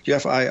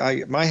 Jeff,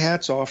 my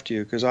hat's off to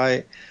you, because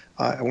when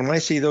I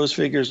see those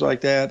figures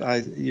like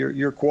that,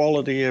 your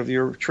quality of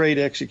your trade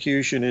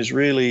execution is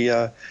really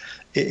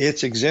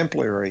it's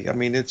exemplary. I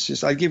mean, it's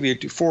just, I'd give you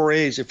 4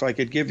 A's if I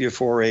could give you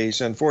 4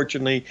 A's.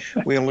 Unfortunately,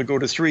 we only go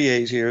to 3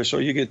 A's here, so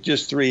you get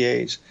just 3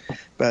 A's.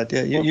 But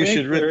you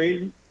should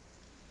really.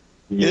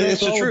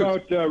 It's all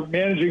about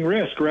managing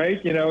risk, right?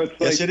 It's like,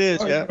 yes, it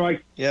is.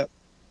 Yeah.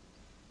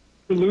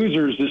 The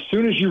losers, as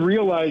soon as you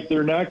realize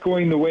they're not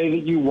going the way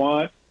that you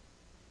want,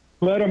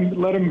 let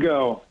them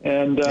go,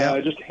 and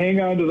just hang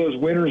on to those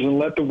winners and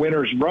let the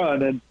winners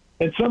run.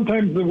 And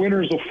sometimes the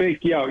winners will fake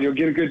you out. You'll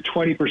get a good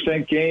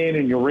 20% gain,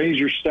 and you'll raise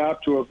your stop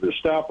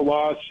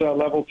loss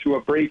level to a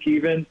break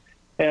even,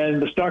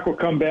 and the stock will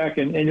come back,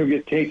 and you'll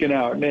get taken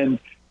out. And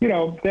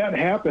that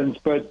happens.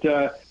 But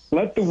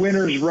let the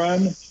winners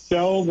run.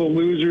 Sell the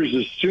losers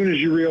as soon as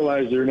you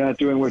realize they're not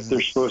doing what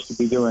they're supposed to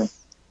be doing.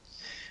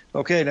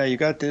 Okay, now you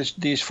got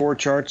these 4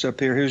 charts up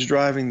here. Who's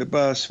driving the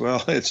bus?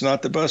 Well, it's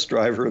not the bus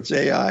driver. It's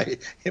AI.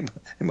 It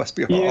must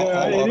be all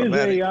automatic. It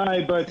is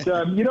AI, but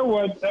you know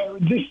what?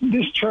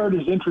 This chart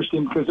is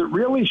interesting because it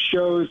really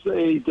shows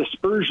a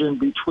dispersion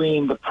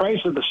between the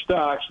price of the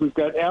stocks. We've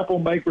got Apple,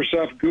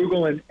 Microsoft,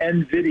 Google, and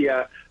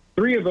NVIDIA.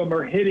 3 of them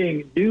are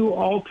hitting new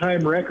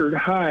all-time record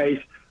highs.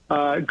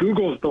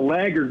 Google's the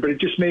laggard, but it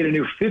just made a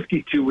new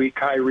 52-week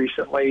high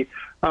recently.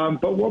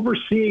 But what we're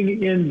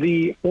seeing in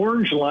the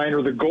orange line,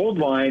 or the gold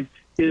line,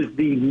 is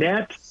the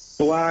net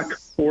block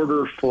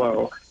order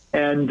flow.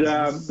 And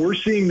we're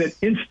seeing that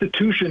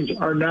institutions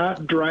are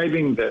not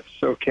driving this,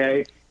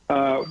 okay?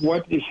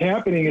 What is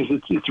happening is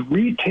it's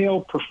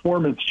retail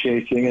performance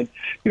chasing.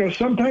 And,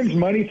 sometimes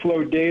money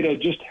flow data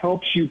just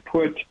helps you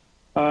put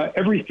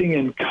everything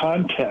in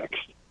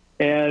context.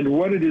 And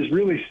what it is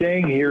really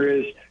saying here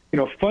is,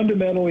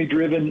 fundamentally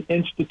driven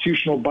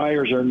institutional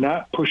buyers are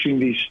not pushing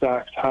these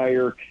stocks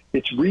higher.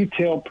 It's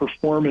retail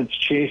performance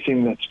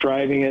chasing that's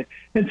driving it,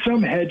 and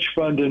some hedge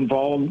fund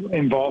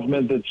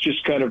involvement that's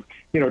just kind of,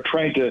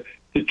 trying to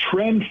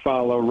trend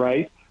follow,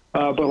 right?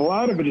 But a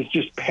lot of it is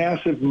just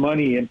passive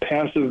money and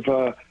passive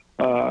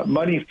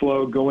money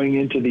flow going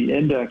into the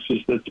indexes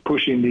that's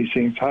pushing these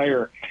things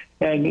higher.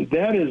 And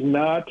that is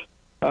not,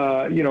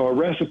 a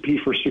recipe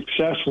for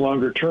success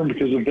longer term,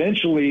 because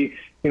eventually,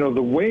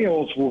 the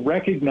whales will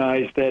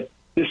recognize that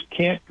this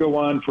can't go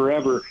on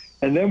forever.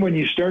 And then when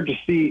you start to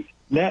see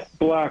net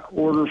block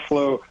order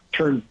flow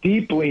turn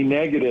deeply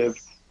negative,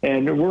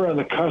 and we're on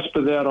the cusp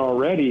of that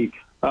already,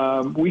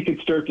 we could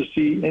start to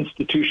see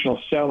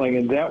institutional selling,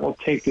 and that will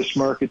take this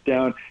market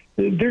down.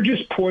 They're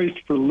just poised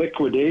for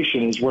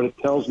liquidation is what it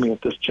tells me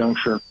at this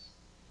juncture.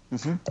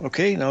 Mm-hmm.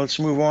 Okay, now let's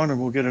move on,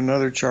 and we'll get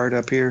another chart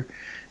up here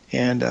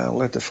and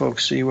let the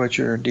folks see what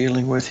you're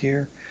dealing with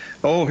here.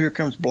 Oh, here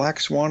comes Black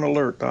Swan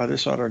Alert.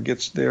 This ought to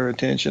get their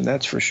attention,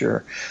 that's for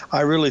sure.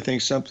 I really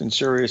think something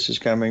serious is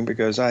coming,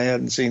 because I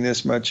hadn't seen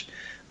this much,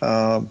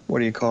 overblown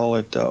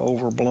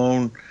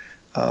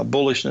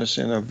bullishness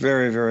in a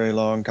very, very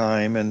long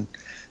time. And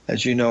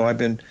as you know,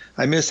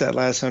 I missed that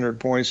last 100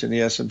 points in the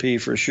S&P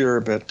for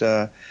sure, but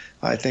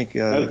I think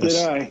as did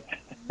I.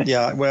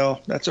 Yeah,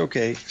 well, that's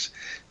okay.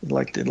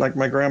 Like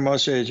my grandma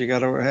says, you got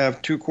to have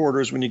 2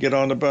 quarters when you get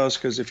on the bus,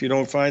 because if you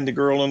don't find the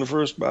girl on the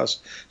first bus,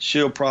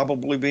 she'll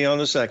probably be on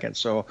the second.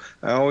 So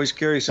I always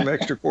carry some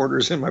extra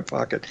quarters in my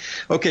pocket.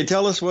 Okay,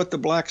 tell us what the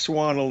Black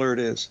Swan Alert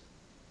is.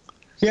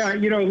 Yeah,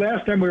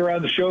 last time we were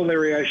on the show,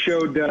 Larry, I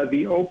showed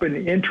the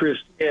open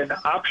interest in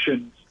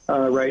options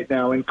right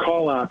now, in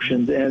call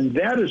options, and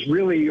that is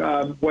really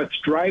what's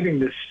driving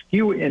the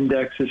skew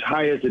index as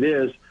high as it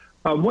is.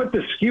 What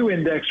the skew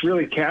index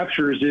really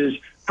captures is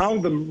how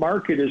the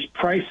market is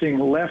pricing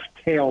left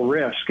tail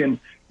risk. And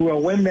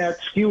when that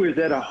skew is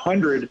at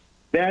 100,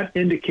 that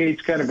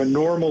indicates kind of a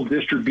normal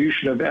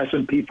distribution of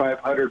S&P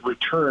 500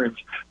 returns.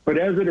 But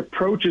as it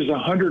approaches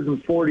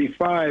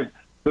 145,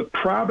 the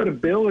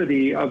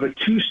probability of a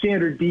 2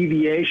 standard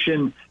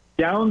deviation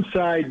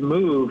downside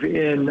move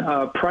in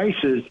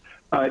prices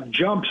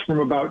jumps from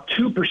about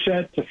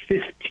 2% to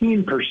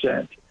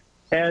 15%.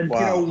 And,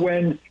 wow.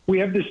 When we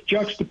have this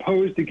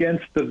juxtaposed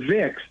against the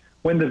VIX,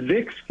 when the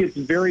VIX gets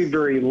very,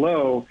 very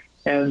low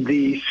and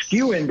the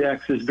skew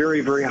index is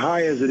very, very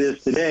high as it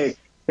is today,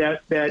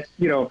 that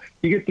you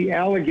get the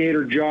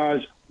alligator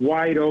jaws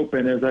wide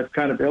open, as I've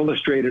kind of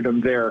illustrated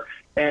them there.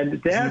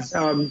 And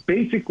that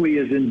basically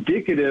is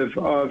indicative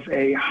of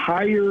a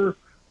higher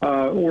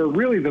or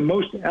really the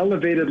most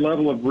elevated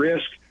level of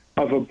risk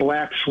of a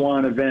black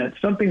swan event,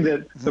 something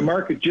that the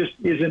market just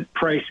isn't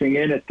pricing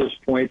in at this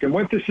point. And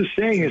what this is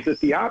saying is that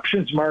the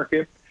options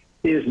market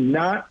is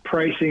not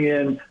pricing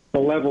in the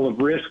level of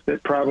risk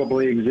that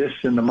probably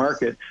exists in the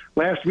market.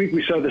 Last week,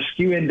 we saw the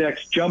skew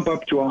index jump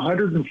up to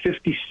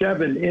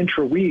 157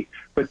 intra-week,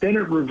 but then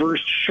it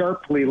reversed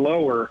sharply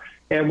lower.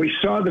 And we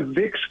saw the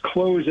VIX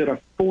close at a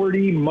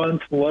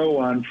 40-month low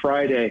on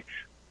Friday.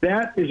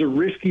 That is a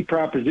risky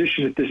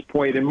proposition at this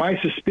point. And my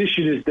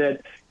suspicion is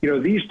that,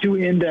 these 2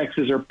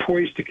 indexes are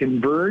poised to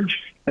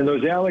converge, and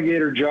those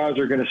alligator jaws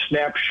are going to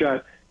snap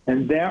shut.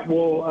 And that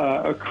will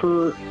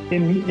occur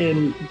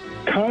in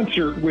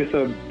concert with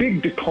a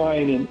big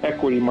decline in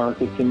equity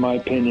markets, in my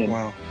opinion.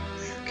 Wow.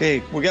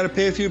 Okay, we got to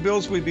pay a few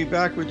bills. We'll be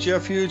back with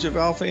Jeff Hughes of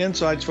Alpha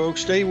Insights,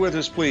 folks. Stay with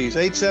us, please.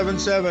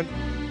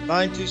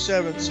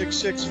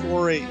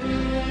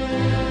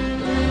 877-927-6648.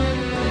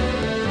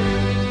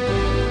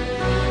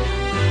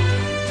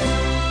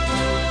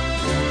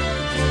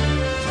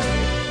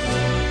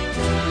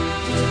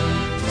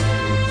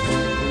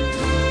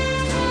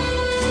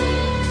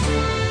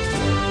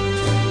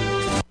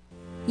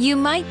 You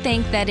might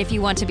think that if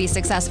you want to be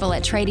successful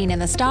at trading in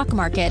the stock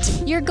market,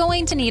 you're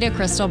going to need a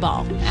crystal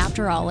ball.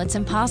 After all, it's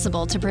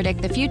impossible to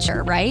predict the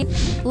future, right?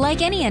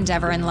 Like any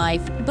endeavor in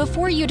life,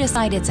 before you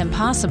decide it's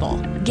impossible,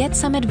 get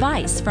some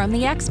advice from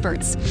the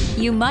experts.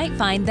 You might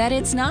find that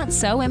it's not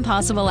so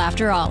impossible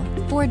after all.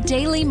 For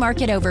daily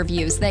market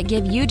overviews that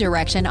give you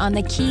direction on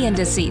the key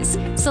indices,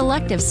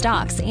 selective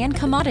stocks, and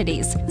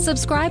commodities,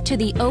 subscribe to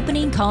the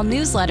Opening Call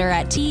newsletter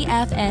at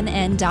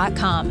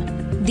TFNN.com.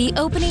 The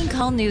Opening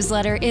Call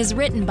newsletter is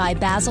written by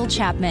Basil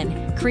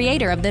Chapman,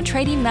 creator of the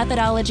trading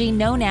methodology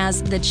known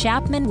as the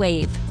Chapman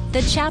Wave.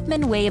 The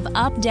Chapman Wave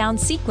up-down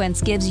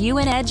sequence gives you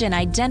an edge in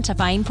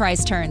identifying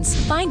price turns,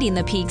 finding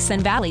the peaks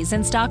and valleys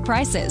in stock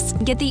prices.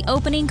 Get the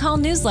Opening Call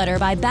newsletter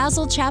by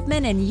Basil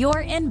Chapman in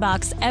your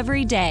inbox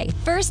every day.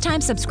 First-time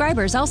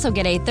subscribers also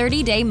get a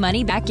 30-day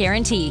money-back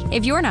guarantee.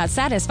 If you're not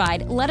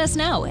satisfied, let us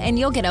know, and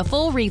you'll get a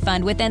full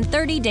refund within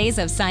 30 days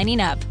of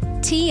signing up.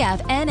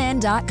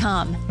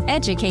 TFNN.com,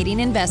 educating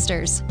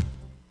investors.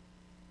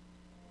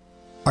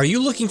 Are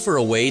you looking for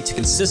a way to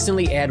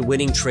consistently add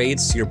winning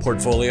trades to your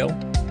portfolio?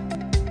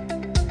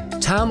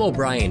 Tom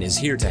O'Brien is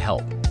here to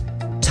help.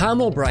 Tom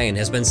O'Brien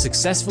has been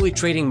successfully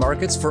trading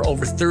markets for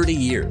over 30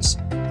 years.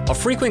 A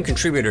frequent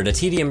contributor to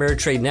TD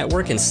Ameritrade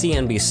Network and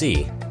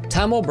CNBC,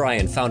 Tom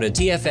O'Brien founded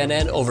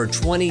TFNN over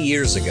 20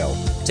 years ago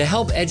to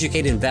help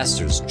educate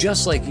investors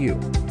just like you.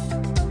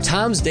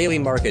 Tom's daily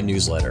market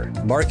newsletter,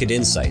 Market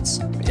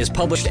Insights, is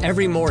published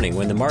every morning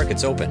when the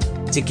markets open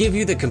to give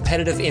you the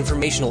competitive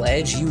informational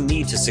edge you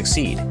need to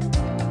succeed.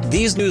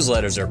 These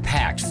newsletters are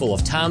packed full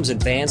of Tom's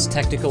advanced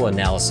technical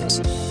analysis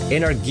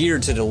and are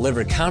geared to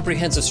deliver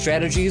comprehensive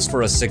strategies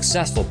for a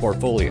successful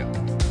portfolio.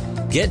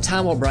 Get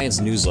Tom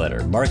O'Brien's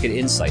newsletter, Market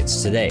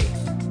Insights, today,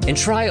 and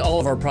try all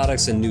of our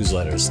products and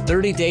newsletters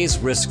 30 days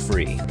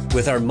risk-free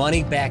with our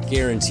money-back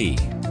guarantee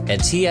at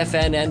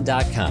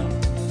TFNN.com.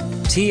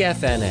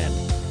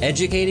 TFNN,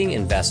 educating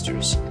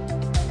investors.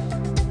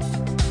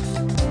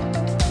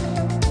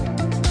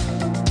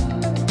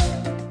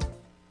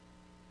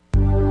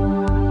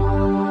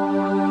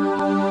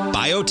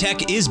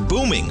 Biotech is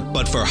booming,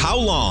 but for how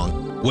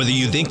long? Whether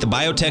you think the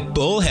biotech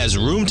bull has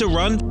room to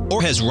run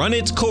or has run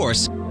its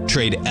course,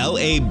 trade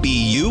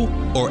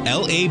LABU or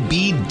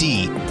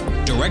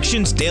LABD.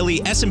 Direction's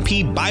daily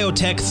S&P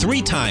Biotech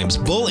 3 times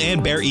bull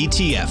and bear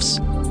ETFs.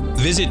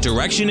 Visit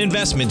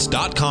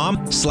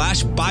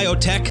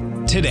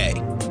directioninvestments.com/biotech today.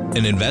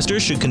 An investor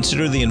should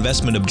consider the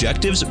investment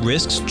objectives,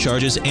 risks,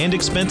 charges, and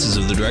expenses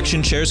of the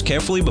Direction shares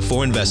carefully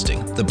before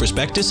investing. The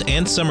prospectus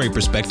and summary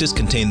prospectus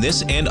contain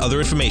this and other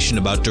information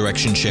about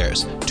Direction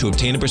shares. To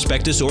obtain a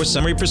prospectus or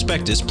summary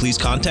prospectus, please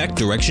contact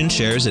Direction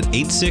shares at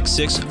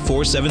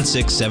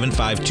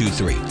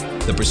 866-476-7523.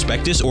 The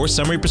prospectus or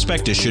summary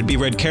prospectus should be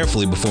read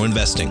carefully before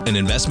investing. An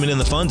investment in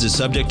the funds is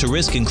subject to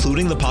risk,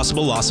 including the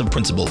possible loss of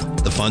principal.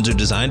 The funds are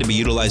designed to be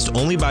utilized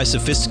only by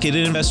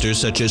sophisticated investors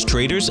such as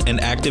traders and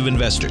active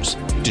investors.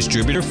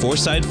 Distributor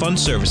Foreside Fund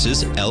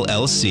Services,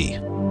 LLC.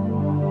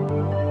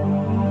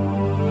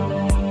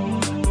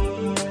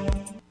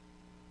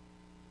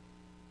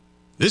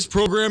 This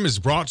program is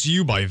brought to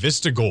you by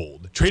Vista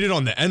Gold, traded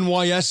on the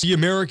NYSE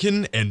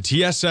American and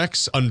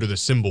TSX under the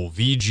symbol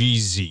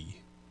VGZ.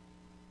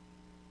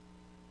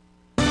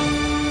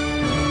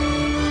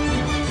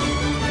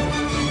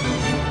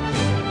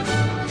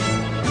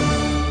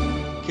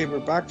 Okay, we're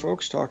back,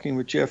 folks, talking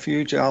with Jeff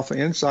Hughes, Alpha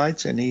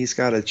Insights, and he's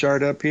got a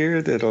chart up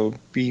here that'll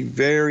be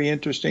very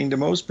interesting to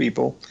most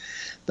people.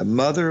 The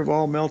mother of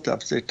all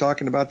melt-ups. They're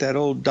talking about that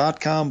old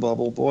dot-com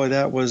bubble. Boy,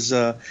 that was,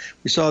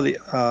 we saw the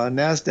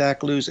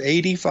NASDAQ lose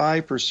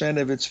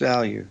 85% of its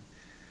value.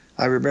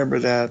 I remember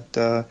that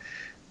a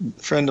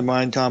friend of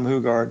mine, Tom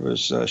Hugard,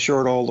 was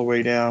short all the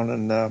way down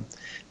and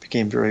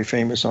became very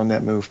famous on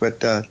that move. But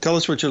tell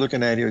us what you're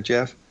looking at here,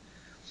 Jeff.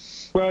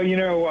 Well, you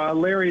know,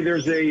 Larry,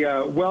 there's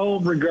a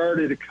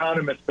well-regarded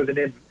economist by the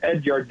name of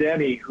Ed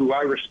Yardeni, who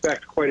I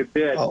respect quite a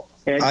bit. Oh,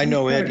 and I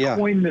know Ed, yeah.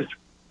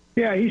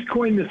 He's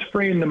coined this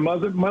frame, the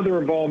mother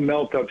of all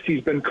melt-ups.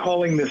 He's been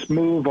calling this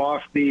move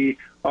off the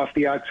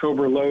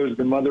October lows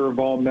the mother of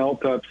all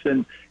melt-ups.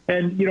 And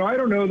you know, I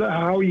don't know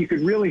how you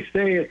could really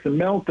say it's a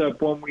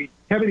melt-up when we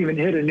haven't even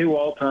hit a new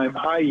all-time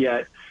high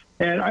yet.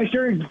 And I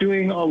started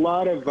doing a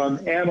lot of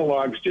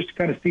analogs just to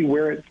kind of see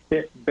where it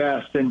fit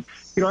best. And,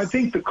 you know, I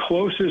think the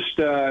closest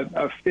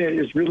fit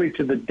is really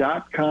to the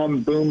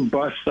dot-com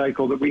boom-bust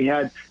cycle that we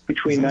had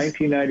between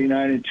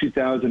 1999 and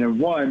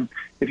 2001.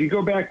 If you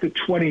go back to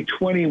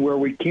 2020, where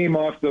we came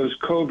off those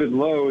COVID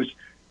lows,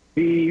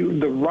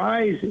 the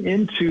rise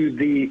into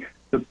the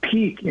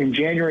peak in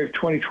January of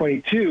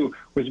 2022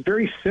 was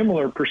very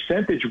similar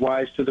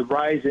percentage-wise to the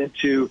rise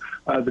into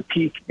the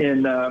peak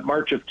in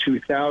March of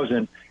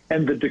 2000.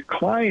 And the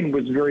decline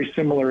was very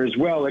similar as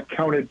well. It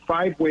counted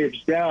 5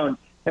 waves down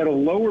at a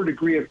lower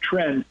degree of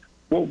trend.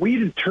 What we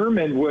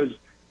determined was,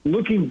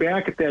 looking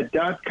back at that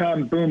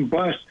dot-com boom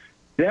bust,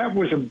 that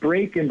was a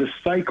break into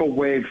cycle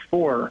wave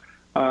 4.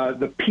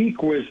 The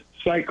peak was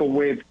cycle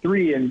wave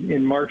 3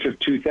 in March of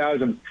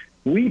 2000.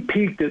 We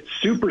peaked at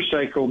super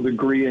cycle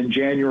degree in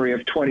January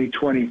of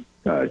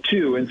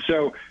 2022. And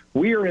so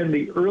we are in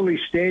the early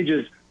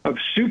stages of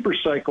super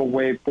cycle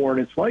wave 4,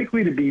 and it's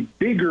likely to be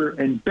bigger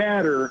and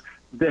badder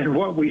than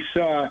what we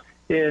saw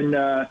in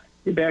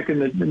back in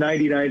the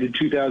 99 to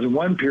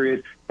 2001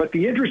 period. But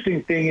the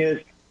interesting thing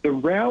is the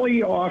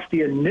rally off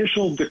the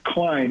initial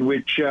decline,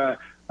 which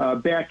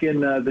back in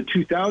the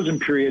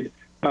 2000 period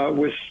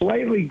was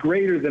slightly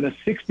greater than a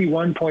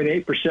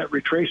 61.8%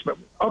 retracement,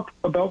 up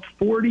about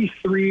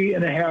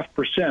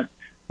 43.5%.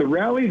 The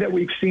rally that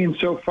we've seen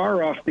so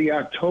far off the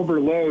October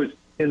lows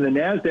in the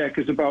NASDAQ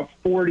is about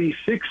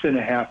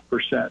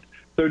 46.5%.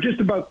 So just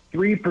about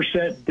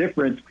 3%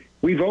 difference.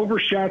 We've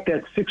overshot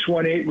that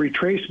 618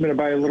 retracement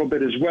by a little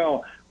bit as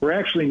well. We're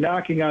actually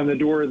knocking on the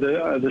door of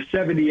the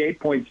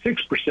 78.6%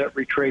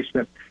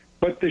 retracement.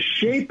 But the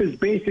shape is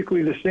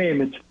basically the same.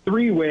 It's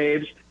 3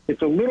 waves.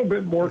 It's a little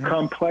bit more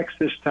complex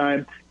this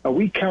time.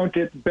 We count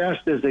it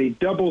best as a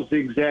double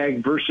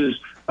zigzag versus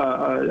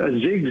a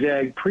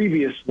zigzag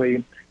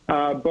previously.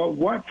 But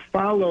what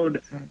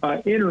followed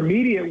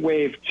intermediate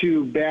wave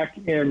 2 back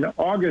in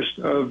August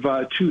of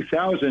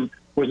 2000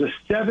 was a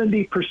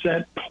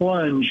 70%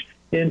 plunge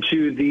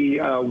into the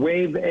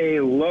wave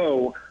A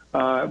low,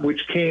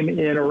 which came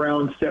in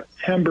around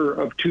September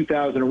of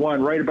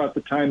 2001, right about the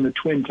time the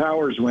Twin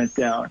Towers went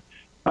down.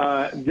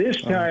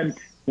 This time,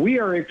 we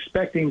are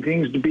expecting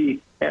things to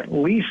be at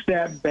least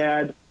that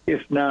bad,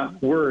 if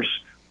not worse,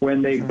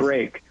 when they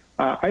break.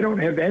 I don't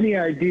have any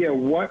idea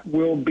what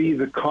will be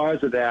the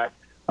cause of that,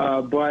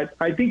 but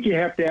I think you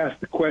have to ask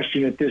the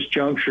question at this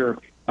juncture,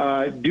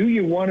 do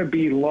you want to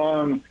be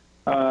long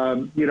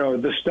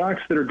the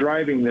stocks that are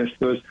driving this,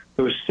 those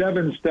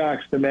 7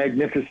 stocks, the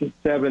Magnificent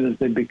Seven as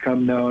they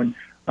become known,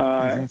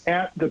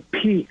 at the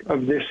peak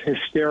of this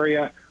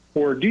hysteria,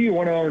 or do you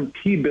want to own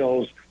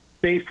T-bills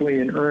safely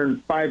and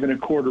earn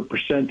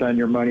 5.25% on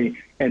your money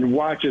and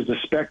watch as a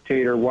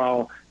spectator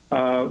while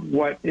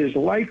what is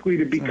likely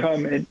to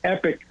become an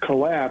epic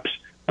collapse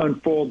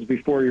unfolds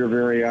before your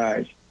very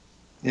eyes?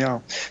 Yeah.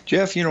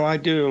 Jeff, I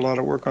do a lot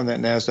of work on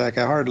that NASDAQ.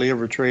 I hardly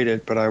ever trade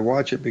it, but I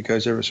watch it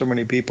because there are so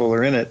many people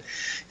are in it.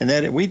 And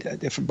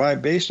that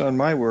based on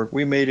my work,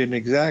 we made an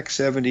exact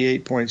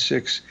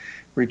 78.6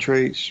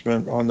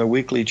 retracement on the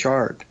weekly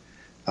chart.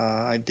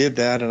 I did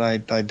that, and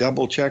I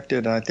double checked it.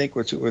 And I think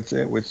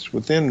it's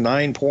within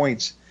 9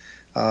 points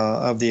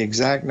of the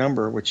exact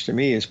number, which to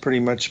me is pretty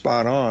much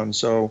spot on.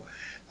 So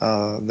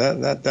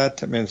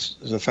that means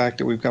the fact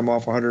that we've come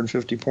off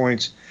 150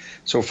 points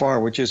so far,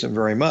 which isn't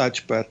very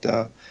much, but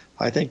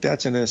I think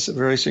that's a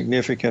very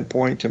significant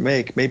point to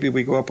make. Maybe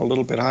we go up a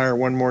little bit higher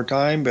one more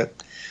time,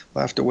 but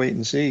we'll have to wait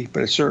and see.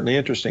 But it's certainly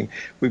interesting.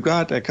 We've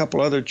got a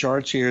couple other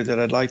charts here that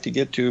I'd like to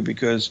get to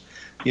because,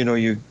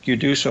 you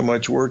do so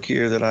much work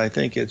here that I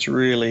think it's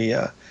really,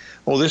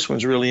 this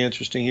one's really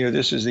interesting here.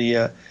 This is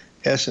the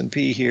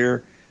S&P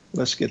here.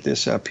 Let's get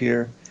this up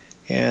here,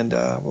 and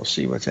we'll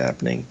see what's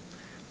happening.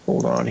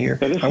 Hold on here.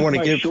 Now, this is my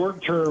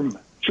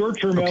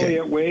short-term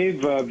Elliott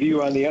wave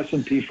view on the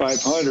S&P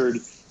 500.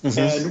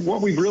 And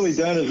what we've really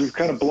done is we've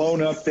kind of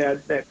blown up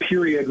that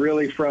period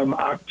really from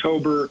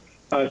October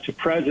to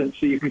present,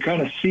 so you can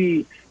kind of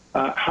see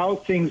how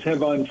things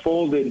have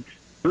unfolded.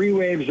 3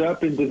 waves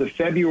up into the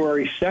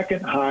February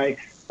 2nd high.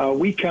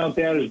 We count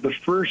that as the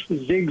first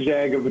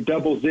zigzag of a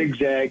double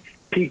zigzag,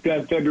 peaked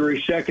on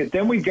February 2nd.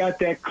 Then we got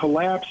that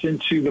collapse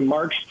into the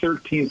March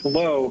 13th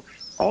low,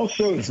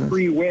 also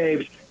 3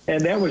 waves.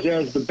 And that was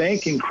as the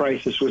banking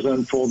crisis was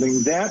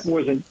unfolding. That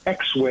was an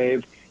X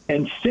wave.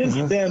 And since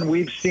then,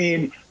 we've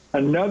seen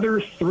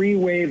another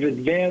 3-wave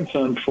advance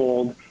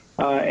unfold.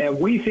 And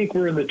we think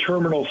we're in the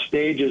terminal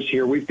stages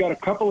here. We've got a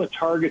couple of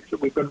targets that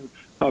we've been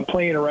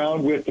playing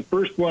around with. The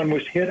first one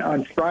was hit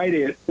on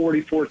Friday at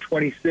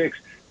 44.26.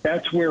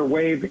 That's where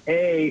wave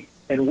A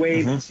and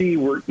wave C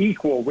were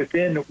equal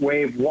within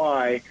wave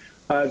Y.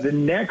 The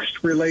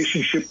next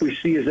relationship we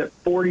see is at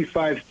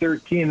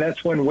 45.13.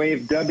 That's when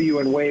wave W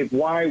and wave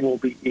Y will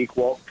be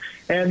equal.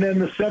 And then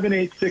the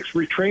 786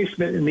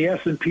 retracement in the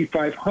S&P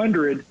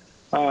 500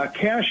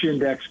 cash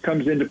index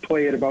comes into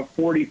play at about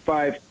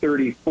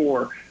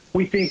 45.34.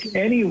 We think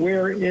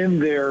anywhere in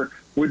there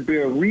would be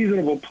a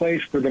reasonable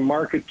place for the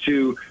market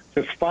to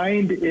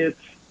find its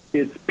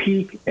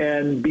peak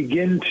and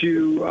begin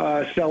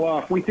to sell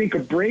off. We think a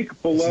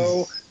break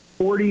below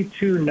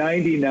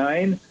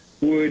 42.99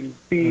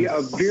 would be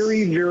a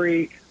very,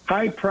 very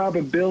high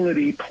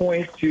probability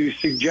point to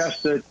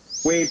suggest that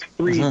wave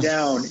 3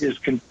 down is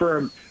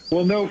confirmed.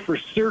 We'll know for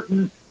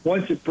certain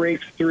once it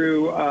breaks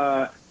through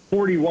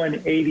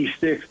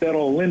 41.86.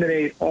 That'll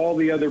eliminate all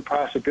the other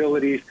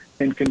possibilities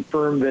and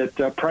confirm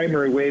that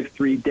primary wave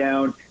 3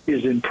 down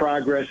is in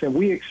progress. And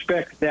we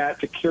expect that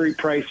to carry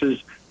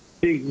prices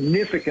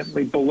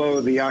significantly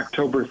below the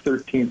October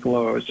 13th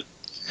lows.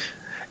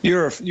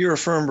 You're a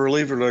firm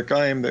believer, like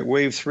I am, that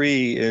wave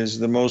 3 is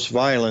the most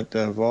violent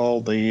of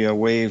all the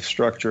wave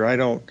structure. I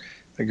don't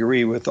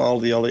agree with all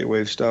the Elliott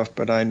wave stuff,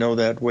 but I know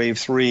that wave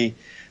 3,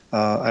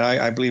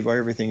 I believe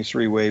everything's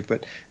 3-wave,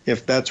 but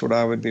if that's what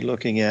I would be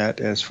looking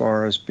at as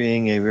far as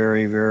being a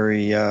very,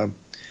 very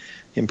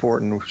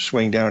important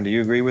swing down. Do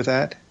you agree with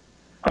that?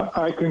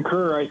 I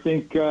concur. I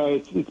think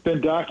it's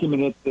been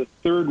documented that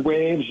third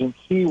waves and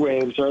C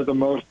waves are the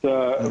most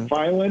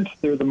violent,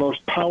 they're the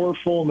most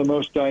powerful, and the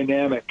most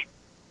dynamic.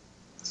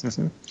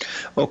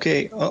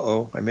 Okay.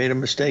 I made a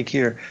mistake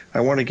here. I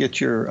want to get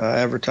your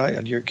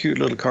your cute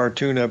little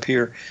cartoon up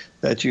here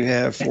that you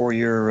have for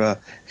your.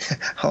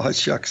 Oh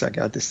shucks, I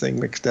got this thing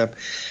mixed up.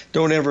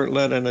 Don't ever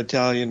let an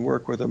Italian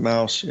work with a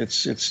mouse.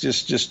 It's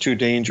just too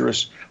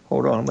dangerous.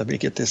 Hold on, let me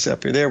get this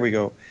up here. There we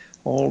go.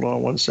 Hold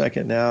on 1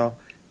 second now,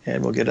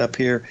 and we'll get up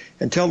here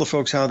and tell the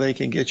folks how they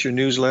can get your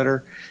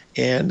newsletter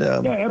and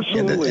yeah,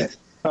 absolutely.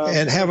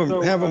 And have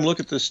them look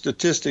at the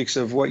statistics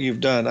of what you've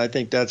done. I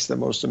think that's the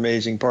most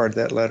amazing part of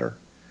that letter.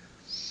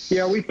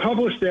 Yeah, we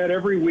publish that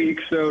every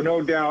week, so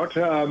no doubt.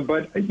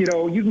 But you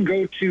can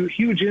go to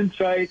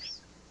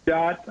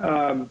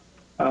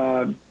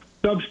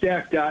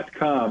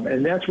hugeinsights.substack.com,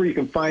 and that's where you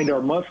can find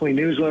our monthly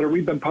newsletter.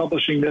 We've been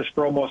publishing this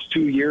for almost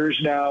 2 years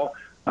now.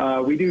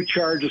 We do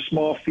charge a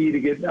small fee to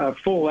get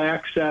full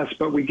access,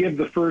 but we give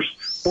the first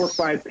 4 or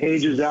 5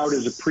 pages out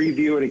as a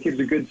preview, and it gives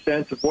a good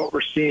sense of what we're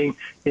seeing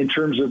in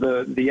terms of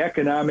the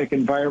economic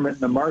environment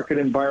and the market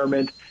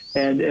environment,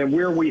 and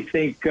where we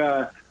think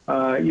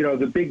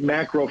the big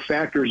macro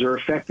factors are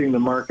affecting the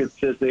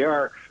markets as they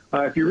are.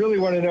 If you really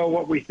want to know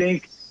what we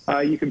think,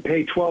 you can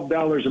pay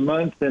 $12 a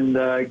month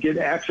and get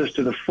access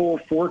to the full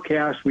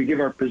forecast. We give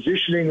our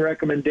positioning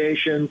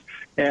recommendations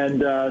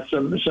and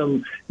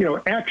some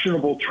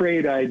actionable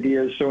trade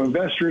ideas. So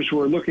investors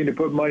who are looking to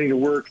put money to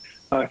work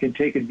can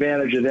take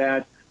advantage of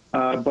that.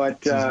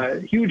 But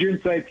Huge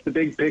Insights, the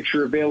big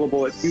picture,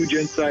 available at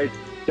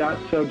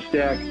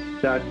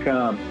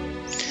hugeinsights.substack.com.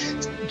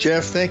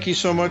 Jeff, thank you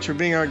so much for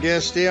being our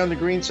guest. Stay on the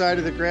green side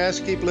of the grass,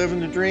 keep living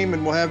the dream,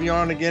 and we'll have you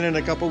on again in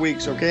a couple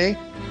weeks, okay?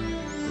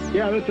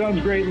 Yeah, that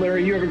sounds great,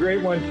 Larry. You have a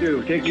great one,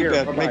 too. Take care.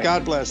 Bye-bye. May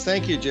God bless.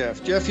 Thank you,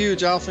 Jeff. Jeff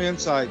Hughes, Alpha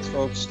Insights,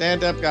 folks.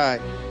 Stand-up guy.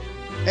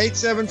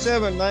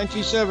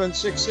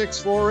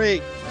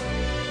 877-927-6648.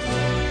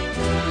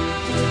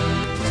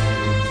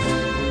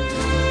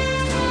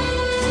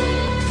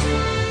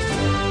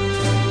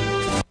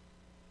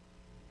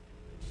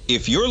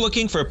 If you're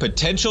looking for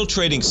potential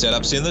trading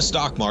setups in the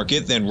stock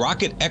market, then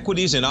Rocket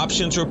Equities and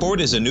Options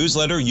Report is a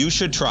newsletter you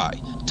should try.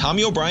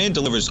 Tommy O'Brien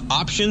delivers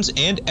options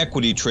and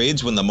equity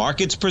trades when the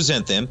markets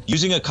present them,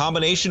 using a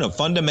combination of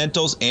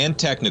fundamentals and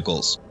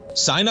technicals.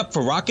 Sign up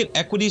for Rocket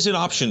Equities and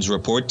Options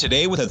Report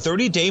today with a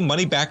 30-day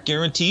money-back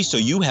guarantee, so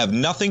you have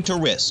nothing to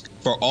risk.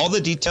 For all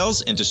the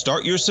details and to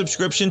start your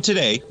subscription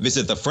today,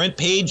 visit the front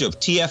page of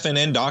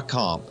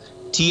TFNN.com.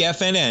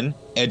 TFNN,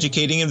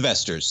 educating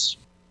investors.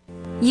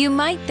 You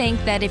might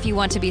think that if you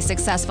want to be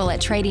successful at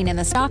trading in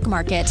the stock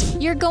market,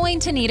 you're going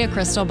to need a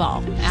crystal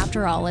ball.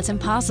 After all, it's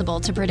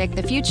impossible to predict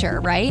the future,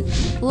 right?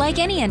 Like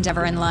any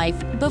endeavor in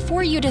life,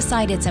 before you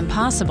decide it's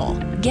impossible,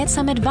 get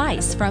some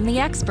advice from the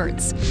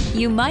experts.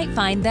 You might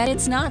find that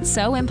it's not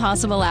so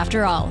impossible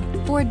after all.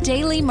 For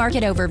daily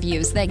market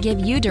overviews that give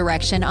you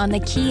direction on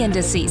the key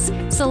indices,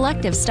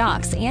 selective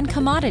stocks, and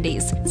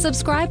commodities,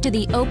 subscribe to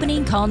the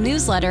Opening Call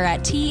newsletter at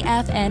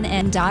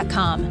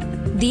TFNN.com.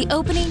 The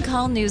Opening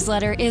Call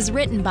newsletter is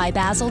written by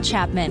Basil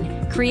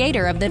Chapman,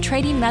 creator of the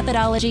trading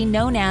methodology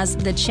known as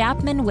the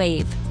Chapman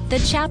Wave. The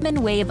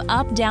Chapman Wave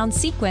up-down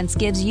sequence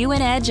gives you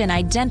an edge in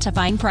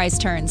identifying price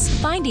turns,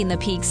 finding the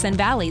peaks and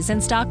valleys in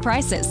stock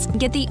prices.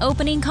 Get the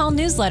Opening Call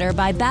newsletter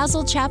by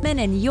Basil Chapman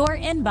in your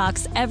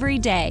inbox every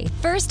day.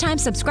 First-time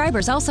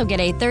subscribers also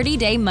get a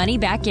 30-day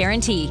money-back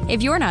guarantee.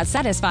 If you're not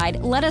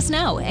satisfied, let us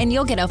know, and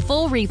you'll get a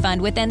full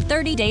refund within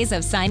 30 days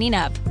of signing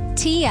up.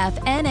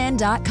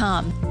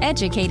 TFNN.com,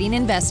 educating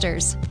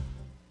investors.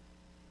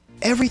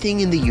 Everything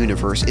in the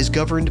universe is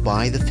governed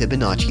by the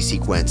Fibonacci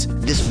sequence.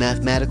 This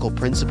mathematical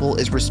principle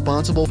is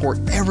responsible for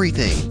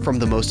everything from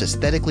the most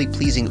aesthetically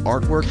pleasing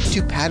artwork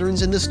to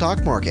patterns in the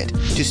stock market.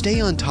 To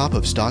stay on top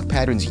of stock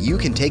patterns you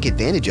can take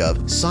advantage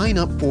of, sign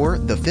up for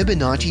the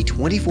Fibonacci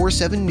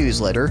 24/7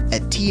 newsletter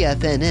at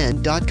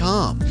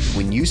TFNN.com.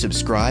 When you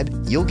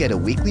subscribe, you'll get a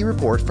weekly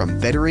report from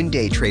veteran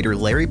day trader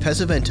Larry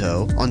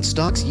Pesavento on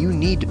stocks you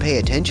need to pay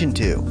attention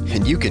to.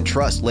 And you can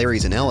trust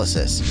Larry's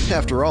analysis.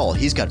 After all,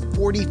 he's got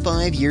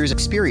 45 years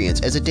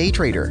experience as a day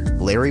trader.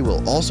 Larry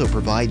will also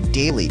provide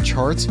daily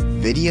charts,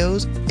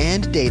 videos,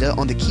 and data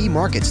on the key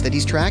markets that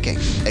he's tracking.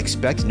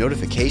 Expect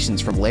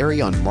notifications from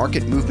Larry on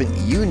market movement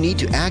you need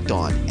to act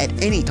on at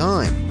any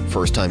time.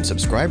 First-time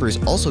subscribers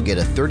also get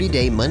a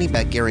 30-day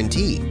money-back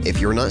guarantee. If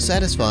you're not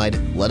satisfied,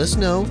 let us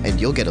know and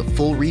you'll get a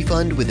full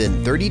refund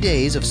within 30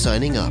 days of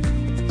signing up.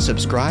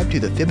 Subscribe to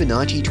the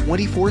Fibonacci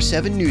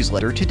 24/7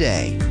 newsletter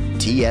today.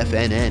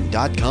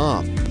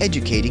 TFNN.com,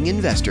 educating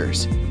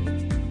investors.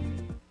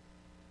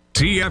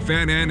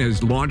 TFNN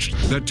has launched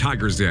the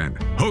Tiger's Den.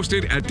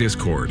 Hosted at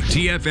Discord,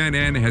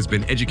 TFNN has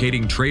been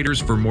educating traders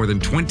for more than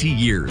 20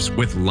 years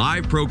with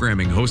live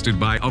programming hosted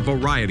by a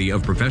variety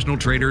of professional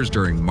traders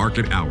during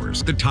market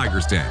hours. The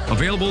Tiger's Den,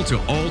 available to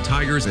all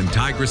tigers and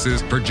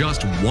tigresses for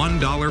just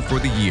 $1 for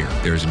the year.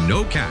 There's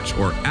no catch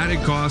or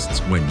added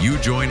costs when you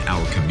join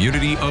our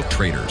community of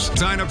traders.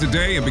 Sign up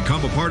today and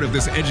become a part of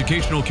this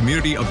educational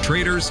community of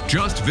traders.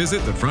 Just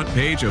visit the front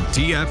page of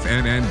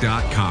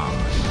TFNN.com.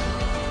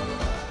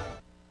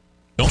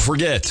 Don't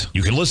forget,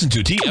 you can listen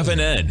to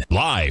TFNN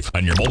live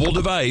on your mobile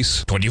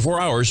device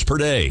 24 hours per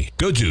day.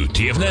 Go to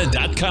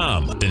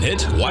TFNN.com, then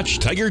hit Watch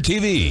Tiger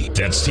TV.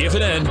 That's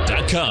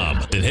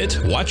TFNN.com, then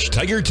hit Watch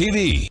Tiger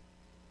TV.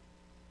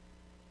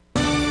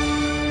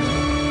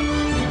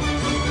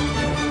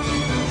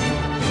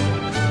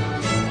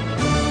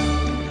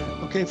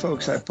 Okay,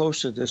 folks, I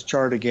posted this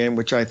chart again,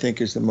 which I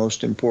think is the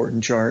most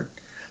important chart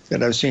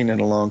that I've seen in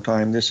a long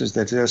time. This is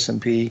the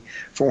S&P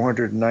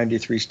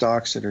 493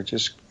 stocks that are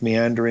just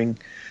meandering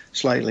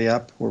slightly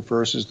up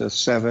versus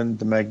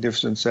the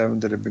Magnificent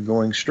Seven that have been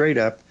going straight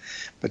up.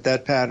 But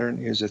that pattern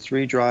is a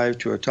 3 drive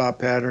to a top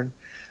pattern,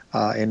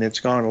 and it's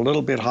gone a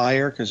little bit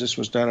higher because this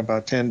was done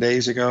about 10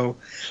 days ago.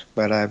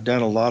 But I've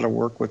done a lot of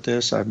work with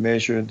this. I've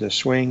measured the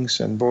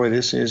swings, and boy,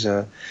 this is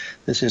a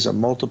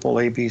multiple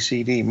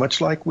ABCD,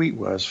 much like wheat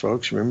was,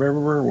 folks.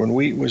 Remember when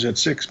wheat was at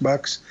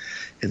 $6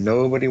 and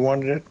nobody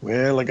wanted it?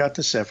 Well, it got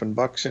to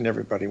 $7 and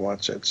everybody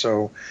wants it.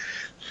 So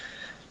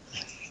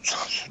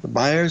the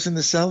buyers and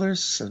the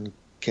sellers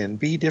can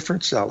be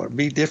different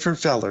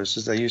fellers,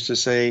 as they used to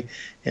say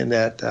in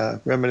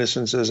that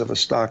Reminiscences of a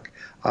Stock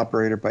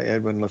Operator by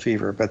Edwin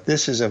Lefevre. But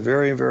this is a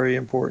very, very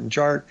important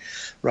chart.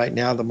 Right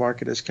now, the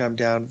market has come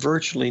down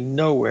virtually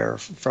nowhere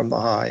from the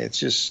high. It's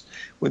just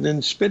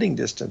within spitting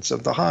distance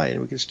of the high,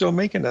 and we can still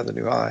make another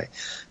new high.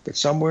 But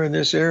somewhere in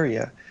this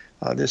area,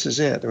 This is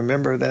it.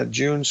 Remember that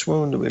June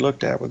swoon that we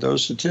looked at with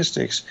those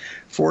statistics?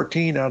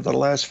 14 out of the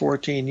last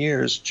 14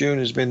 years, June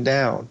has been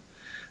down.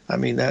 I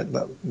mean,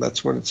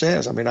 that's what it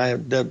says. I mean, I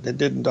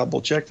didn't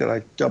double check that.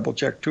 I double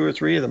checked 2 or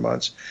 3 of the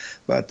months,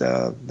 but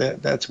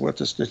that's what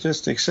the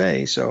statistics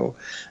say. So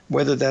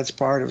whether that's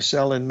part of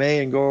sell in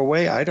May and go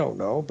away, I don't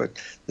know.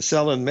 But the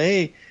sell in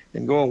May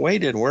and go away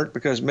didn't work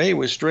because May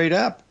was straight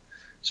up.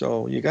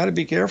 So you got to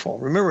be careful.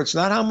 Remember, it's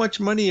not how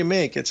much money you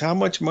make, it's how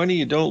much money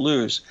you don't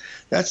lose.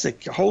 That's the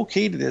whole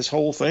key to this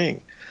whole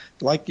thing.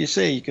 Like you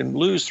say, you can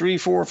lose 3,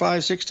 4,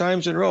 5, 6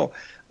 times in a row.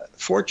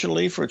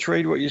 Fortunately for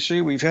Trade What You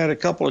See, we've had a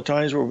couple of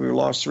times where we've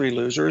lost 3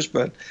 losers,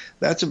 but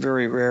that's a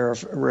very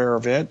rare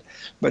event.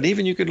 But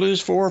even you could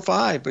lose 4 or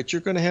 5, but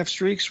you're going to have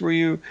streaks where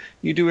you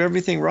do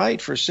everything right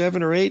for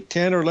 7 or 8,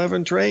 10 or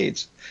 11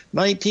 trades.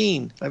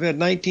 19. I've had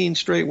 19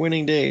 straight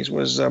winning days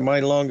was my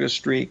longest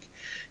streak.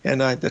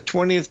 And the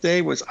 20th day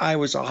I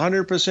was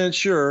 100%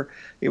 sure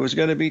it was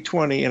going to be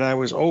 20, and I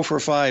was 0 for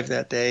 5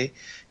 that day.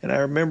 And I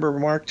remember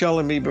Mark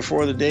telling me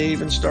before the day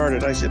even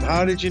started, I said,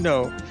 "How did you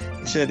know?"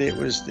 He said, "It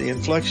was the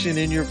inflection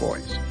in your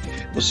voice."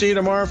 We'll see you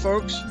tomorrow,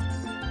 folks.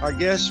 Our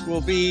guest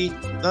will be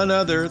none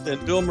other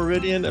than Bill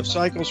Meridian of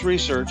Cycles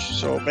Research.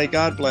 So may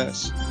God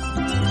bless.